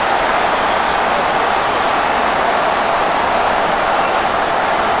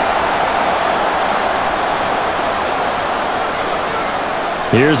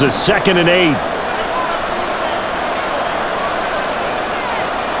 Here's a 2nd and 8.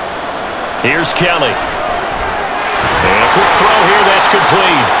 Here's Kelly. And a quick throw here, that's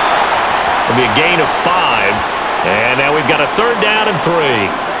complete. It'll be a gain of 5. And now we've got a 3rd down and 3.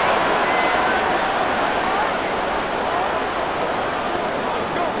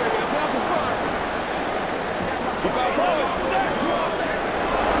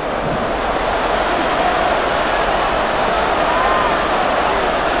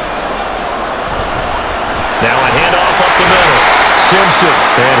 Now a handoff up the middle. Simpson,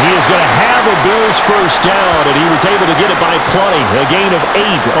 and he is going to have a Bills first down, and he was able to get it by plenty. A gain of 8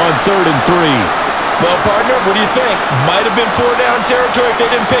 on 3rd and 3. Well, partner, what do you think? Might have been 4-down territory if they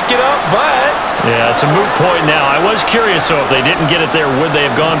didn't pick it up, but... Yeah, it's a moot point now. I was curious, so if they didn't get it there, would they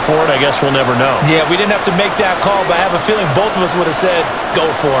have gone for it? I guess we'll never know. Yeah, we didn't have to make that call, but I have a feeling both of us would have said, go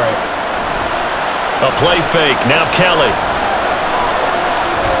for it. A play fake. Now Kelly.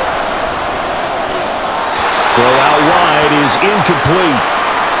 Throw out wide is incomplete.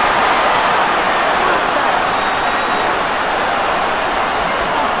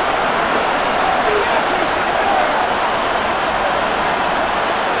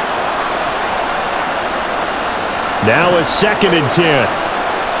 Now a 2nd and 10.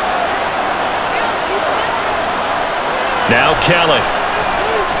 Now Kelly.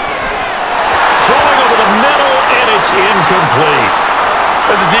 Throwing over the middle, and it's incomplete.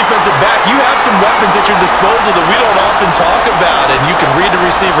 As a defensive back, you have some weapons at your disposal that we don't often talk about, and you can read the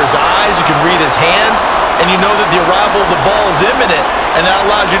receiver's eyes, you can read his hands, and you know that the arrival of the ball is imminent, and that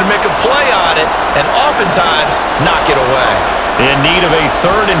allows you to make a play on it, and oftentimes knock it away. In need of a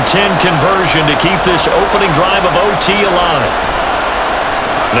 3rd and 10 conversion to keep this opening drive of OT alive.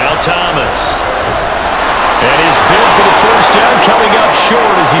 Now Thomas. And his bid for the first down coming up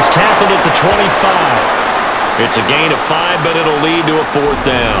short as he's tackled at the 25. It's a gain of 5, but it'll lead to a 4th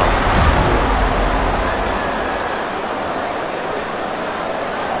down.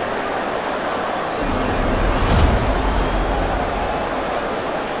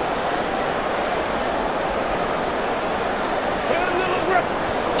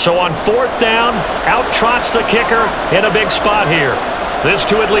 So on 4th down, out trots the kicker in a big spot here. This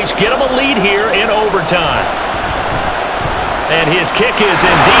to at least get him a lead here in overtime. And his kick is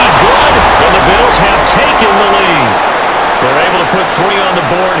indeed good, and the Bills have taken the lead. They're able to put 3 on the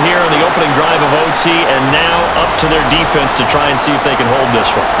board here on the opening drive of OT, and now up to their defense to try and see if they can hold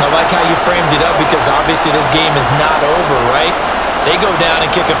this one. I like how you framed it up because obviously this game is not over, right? They go down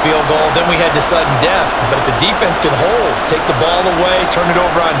and kick a field goal, then we head to sudden death. But if the defense can hold, take the ball away, turn it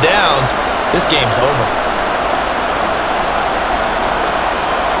over on downs, this game's over.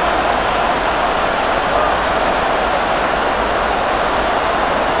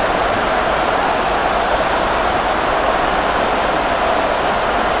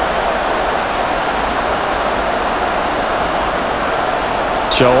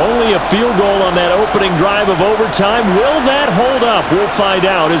 So only a field goal on that opening drive of overtime. Will that hold up? We'll find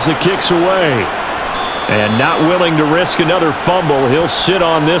out as the kick's away. And not willing to risk another fumble, he'll sit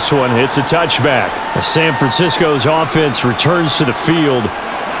on this one. It's a touchback. San Francisco's offense returns to the field.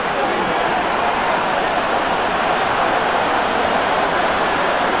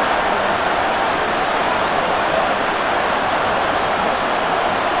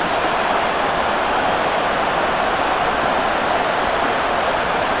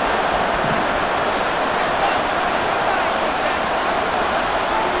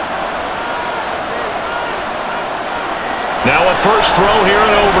 Now a first throw here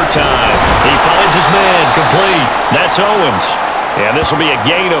in overtime. He finds his man, complete. That's Owens. And this will be a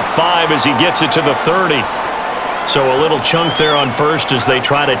gain of 5 as he gets it to the 30. So a little chunk there on first as they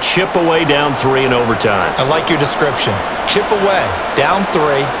try to chip away down 3 in overtime. I like your description. Chip away, down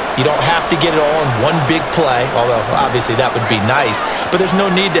 3. You don't have to get it all in one big play, although obviously that would be nice. But there's no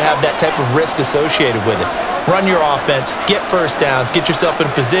need to have that type of risk associated with it. Run your offense, get first downs, get yourself in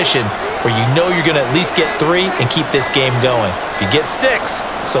a position where you know you're going to at least get 3 and keep this game going. If you get 6,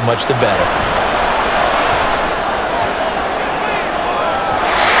 so much the better.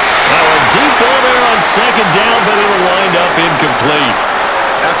 Now a deep ball there on second down, but it'll wind up incomplete.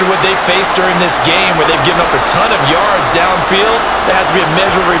 After what they faced during this game where they've given up a ton of yards downfield, that has to be a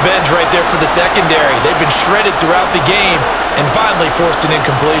measure of revenge right there for the secondary. They've been shredded throughout the game and finally forced an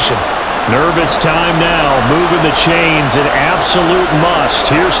incompletion. Nervous time now, moving the chains, an absolute must.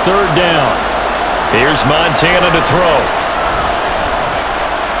 Here's third down. Here's Montana to throw.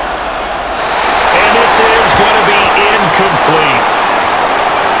 And this is going to be incomplete.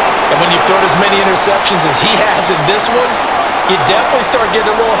 And when you've thrown as many interceptions as he has in this one, you definitely start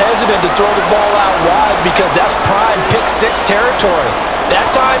getting a little hesitant to throw the ball out wide because that's prime pick 6 territory. That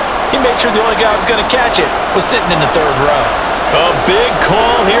time, he made sure the only guy who was going to catch it was sitting in the third row. A big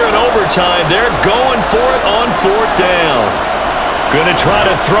call here in overtime. They're going for it on 4th down. Going to try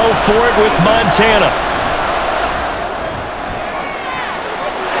to throw for it with Montana.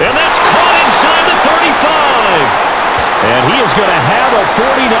 And that's caught inside the 35. And he is going to have a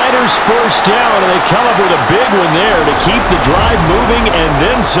 49ers first down, and they come up with a big one there to keep the drive moving and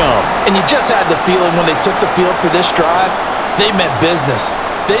then some. And you just had the feeling when they took the field for this drive, they meant business.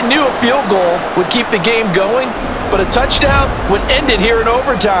 They knew a field goal would keep the game going, but a touchdown would end it here in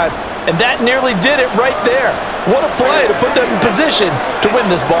overtime, and that nearly did it right there. What a play to put them in position to win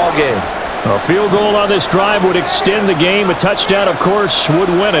this ball game. A field goal on this drive would extend the game. A touchdown, of course, would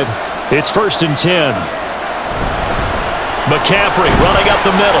win it. It's 1st and 10. McCaffrey running up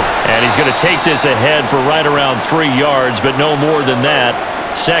the middle, and he's going to take this ahead for right around 3 yards, but no more than that.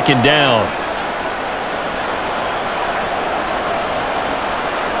 2nd down.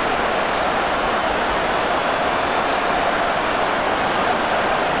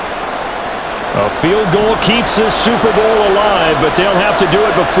 A field goal keeps this Super Bowl alive, but they'll have to do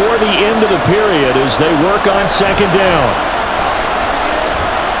it before the end of the period as they work on 2nd down.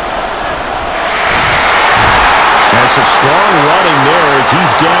 That's some strong running there as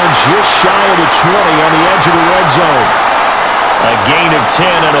he's down just shy of the 20 on the edge of the red zone. A gain of 10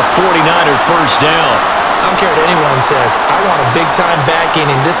 and a 49er first down. I don't care what anyone says. I want a big-time back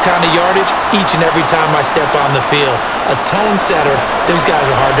gaining this kind of yardage each and every time I step on the field. A tone setter, these guys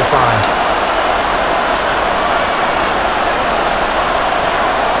are hard to find.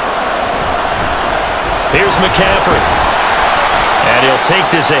 Here's McCaffrey. And he'll take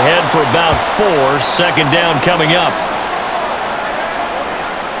this ahead for about 4. 2nd down coming up.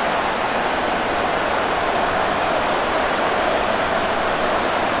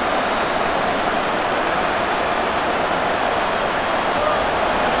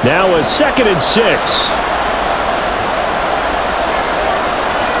 Now a 2nd and 6.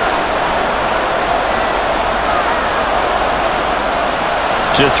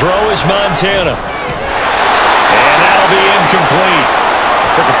 To throw is Montana. And that'll be incomplete.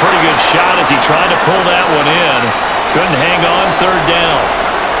 Took a pretty good shot as he tried to pull that one in. Couldn't hang on 3rd down.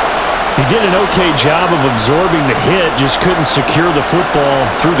 He did an okay job of absorbing the hit, just couldn't secure the football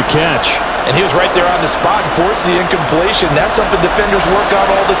through the catch. And he was right there on the spot and forced the incompletion. That's something defenders work on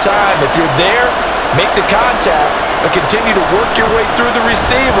all the time. If you're there, make the contact, but continue to work your way through the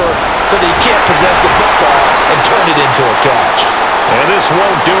receiver so that he can't possess the football and turn it into a catch. And this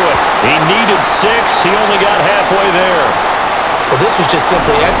won't do it. He needed 6. He only got halfway there. Well, this was just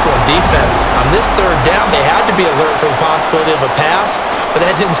simply excellent defense. On this 3rd down, they had to be alert for the possibility of a pass, but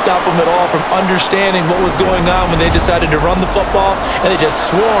that didn't stop them at all from understanding what was going on when they decided to run the football, and they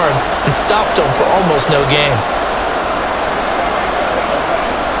just swarmed and stopped them for almost no gain.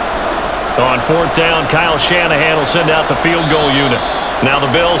 On 4th down, Kyle Shanahan will send out the field goal unit. Now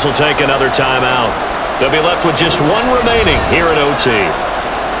the Bills will take another timeout. They'll be left with just 1 remaining here at OT.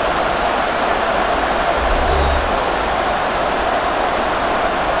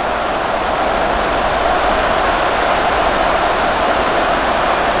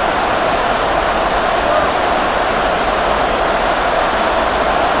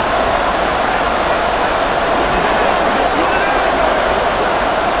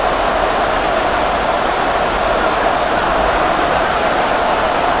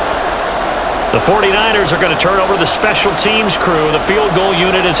 The 49ers are going to turn over the special teams crew. The field goal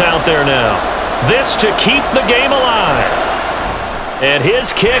unit is out there now. This to keep the game alive. And his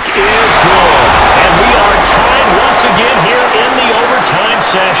kick is good. And we are tied once again here in the overtime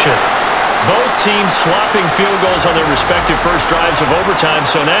session. Both teams swapping field goals on their respective first drives of overtime.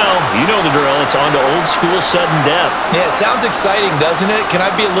 So now, you know the drill. It's on to old school sudden death. Yeah, it sounds exciting, doesn't it? Can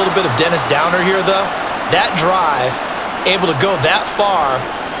I be a little bit of Dennis Downer here, though? That drive, able to go that far,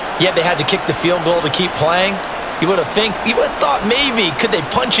 yet they had to kick the field goal to keep playing. You would have thought maybe could they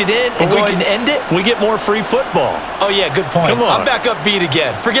punch it in and go ahead and end it? We get more free football. Oh yeah, good point. Come on. I'm back up beat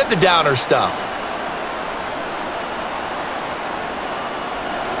again. Forget the Downer stuff.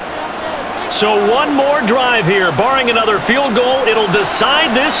 So one more drive here, barring another field goal, it'll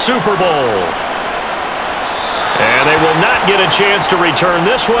decide this Super Bowl. And they will not get a chance to return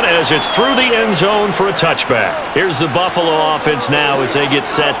this one as it's through the end zone for a touchback. Here's the Buffalo offense now as they get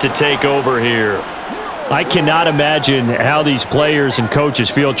set to take over here. I cannot imagine how these players and coaches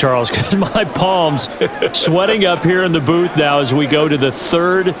feel, Charles, because my palms sweating up here in the booth now as we go to the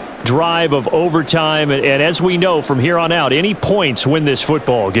 3rd drive of overtime. And as we know from here on out, any points win this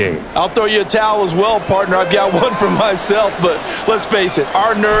football game. I'll throw you a towel as well, partner. I've got one for myself, but let's face it,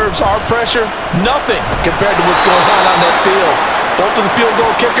 our nerves, our pressure, nothing compared to what's going on that field. Both of the field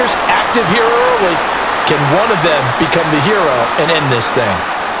goal kickers active here early. Can one of them become the hero and end this thing?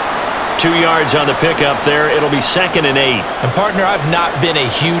 2 yards on the pickup there. It'll be 2nd and 8. And, partner, I've not been a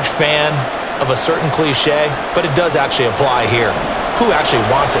huge fan of a certain cliche, but it does actually apply here. Who actually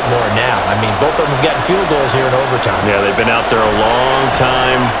wants it more now? I mean, both of them have gotten field goals here in overtime. Yeah, they've been out there a long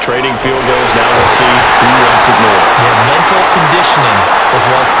time trading field goals. Now we'll see who wants it more. Yeah, mental conditioning as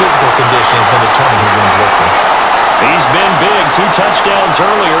well as physical conditioning is going to determine who wins this one. He's been big. 2 touchdowns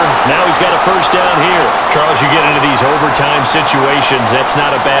earlier. Now he's got a first down here. Charles, you get into these overtime situations, that's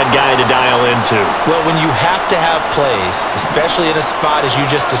not a bad guy to dial into. Well, when you have to have plays, especially in a spot as you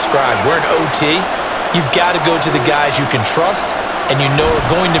just described, we're in OT, you've got to go to the guys you can trust and you know are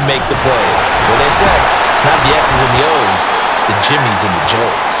going to make the plays. Well, they say, it's not the X's and the O's, it's the Jimmies and the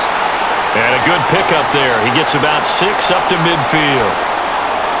Joes. And a good pickup there. He gets about 6 up to midfield.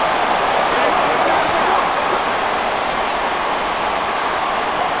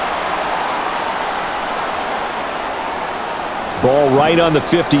 Ball right on the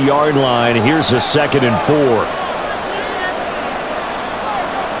 50-yard line. Here's a 2nd and 4.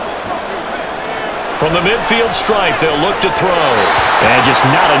 From the midfield stripe, they'll look to throw. And just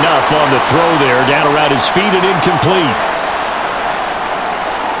not enough on the throw there. Down around his feet and incomplete.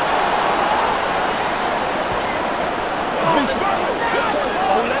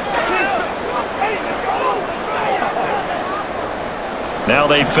 Now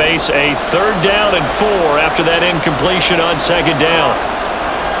they face a 3rd down and 4 after that incompletion on 2nd down.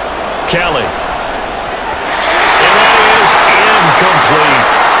 Kelly. And that is incomplete.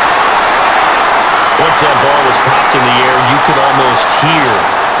 Once that ball was popped in the air, you could almost hear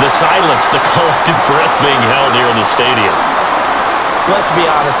the silence, the collective breath being held here in the stadium. Let's be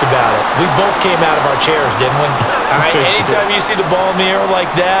honest about it. We both came out of our chairs, didn't we? All right, anytime you see the ball in the air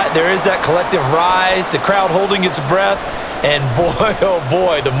like that, there is that collective rise, the crowd holding its breath. And boy, oh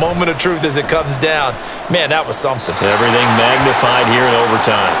boy, the moment of truth as it comes down. Man, that was something. Everything magnified here in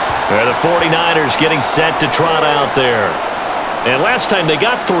overtime. The 49ers getting set to trot out there. And last time they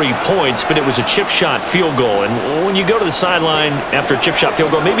got 3 points, but it was a chip shot field goal. And when you go to the sideline after a chip shot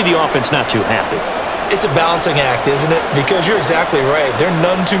field goal, maybe the offense not too happy. It's a balancing act, isn't it? Because you're exactly right. They're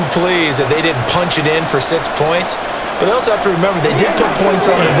none too pleased that they didn't punch it in for 6 points. But they also have to remember they did put points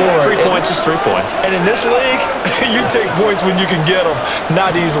on the board. 3 points is 3 points. And in this league, you take points when you can get them.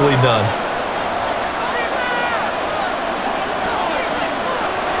 Not easily done.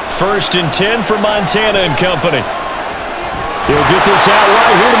 1st and 10 for Montana and company. He'll get this out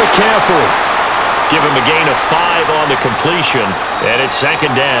right here to McCaffrey. Give him a gain of 5 on the completion. And it's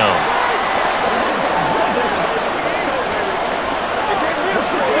 2nd down.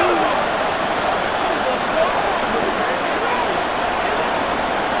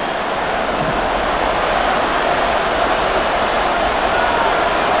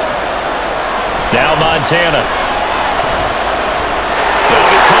 Now Montana. They'll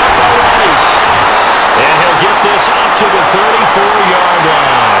be caught by Rice. And he'll get this up to the 34-yard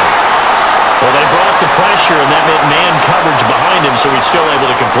line. Well, they brought the pressure, and that meant man coverage behind him, so he's still able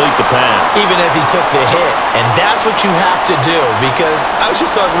to complete the pass. Even as he took the hit. And that's what you have to do, because I was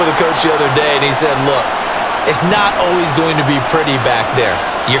just talking with a coach the other day, and he said, look, it's not always going to be pretty back there.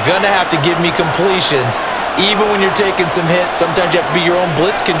 You're going to have to give me completions. Even when you're taking some hits, sometimes you have to be your own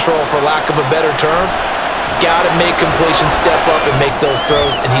blitz control, for lack of a better term. Got to make completions, step up, and make those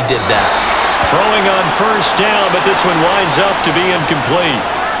throws, and he did that. Throwing on 1st down, but this one winds up to be incomplete.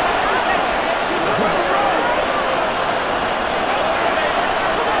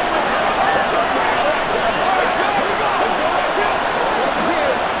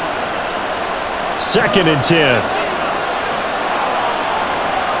 Second and 10.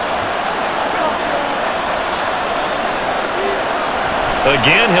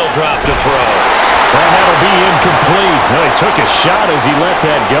 Again, he'll drop to throw. And that'll be incomplete. Well, he took a shot as he let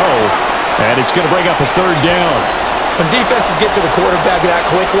that go. And it's going to bring up a 3rd down. When defenses get to the quarterback that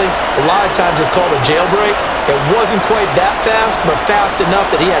quickly, a lot of times it's called a jailbreak. It wasn't quite that fast, but fast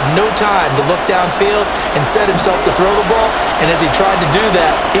enough that he had no time to look downfield and set himself to throw the ball. And as he tried to do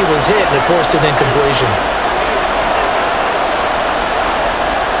that, he was hit and it forced an incompletion.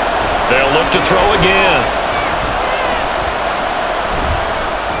 They'll look to throw again.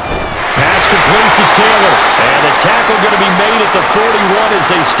 Pass complete to Taylor. And the tackle going to be made at the 41 as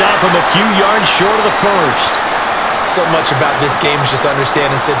they stop him a few yards short of the 1st. So much about this game is just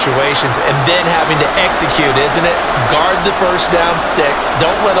understanding situations and then having to execute, isn't it? Guard the 1st down sticks.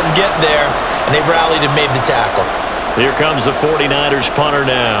 Don't let them get there. And they rallied and made the tackle. Here comes the 49ers punter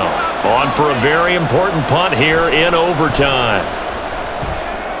now. On for a very important punt here in overtime.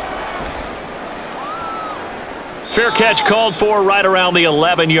 Fair catch called for right around the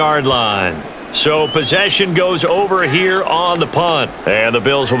 11-yard line. So possession goes over here on the punt. And the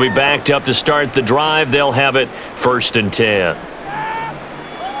Bills will be backed up to start the drive. They'll have it 1st and 10.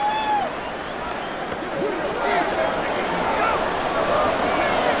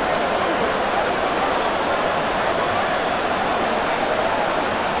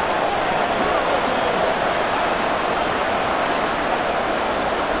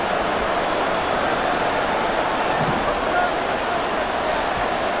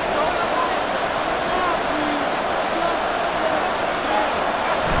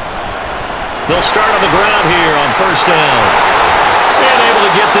 They'll start on the ground here on 1st down. And able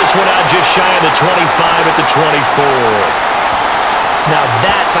to get this one out just shy of the 25 at the 24. Now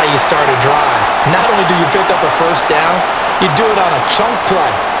that's how you start a drive. Not only do you pick up a 1st down, you do it on a chunk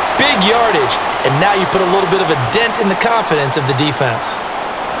play. Big yardage, and now you put a little bit of a dent in the confidence of the defense.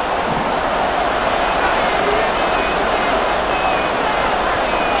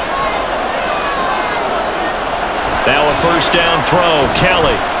 Now a 1st down throw,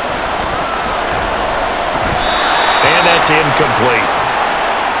 Kelly. And that's incomplete.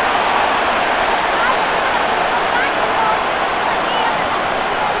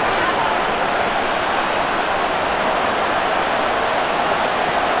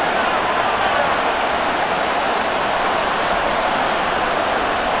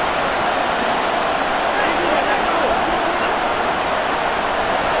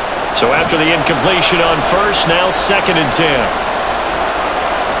 So after the incompletion on 1st, now 2nd and 10.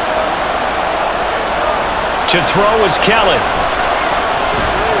 To throw is Kelly.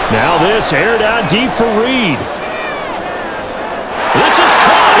 Now this aired out deep for Reed. This is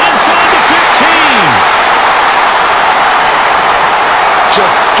caught inside the 15.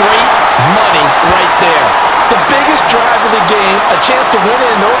 Just straight money right there. The biggest drive of the game, a chance to win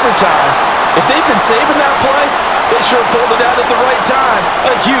it in overtime. If they've been saving that play, they sure pulled it out at the right time.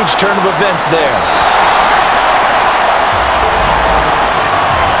 A huge turn of events there.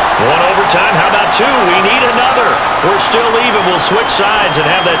 One overtime, how about 2? We need another. We're still even. We'll switch sides and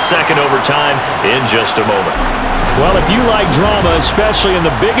have that 2nd overtime in just a moment. Well, if you like drama, especially in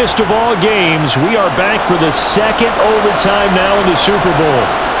the biggest of all games, we are back for the 2nd overtime now in the Super Bowl.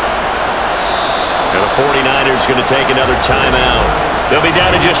 And the 49ers going to take another timeout. They'll be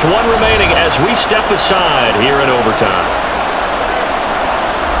down to just 1 remaining as we step aside here in overtime.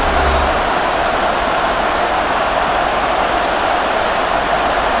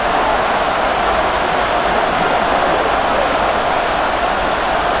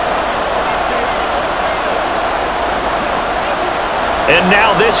 And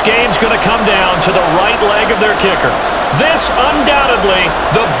now this game's going to come down to the right leg of their kicker. This undoubtedly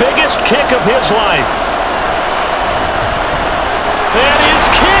the biggest kick of his life. And his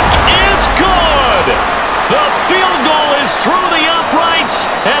kick is good. The field goal is through the uprights,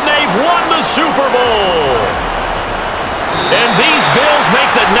 and they've won the Super Bowl. And these Bills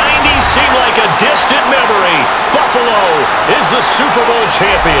make the 90s seem like a distant memory. Buffalo is the Super Bowl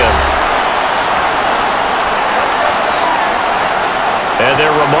champion. And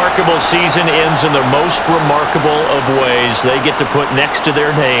their remarkable season ends in the most remarkable of ways. They get to put next to their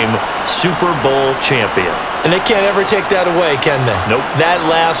name, Super Bowl champion. And they can't ever take that away, can they? Nope. That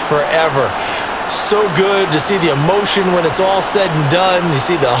lasts forever. So good to see the emotion when it's all said and done. You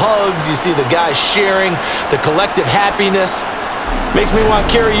see the hugs, you see the guys sharing, the collective happiness. Makes me want to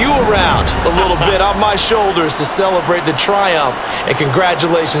carry you around a little bit on my shoulders to celebrate the triumph. And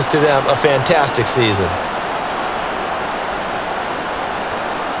congratulations to them, a fantastic season.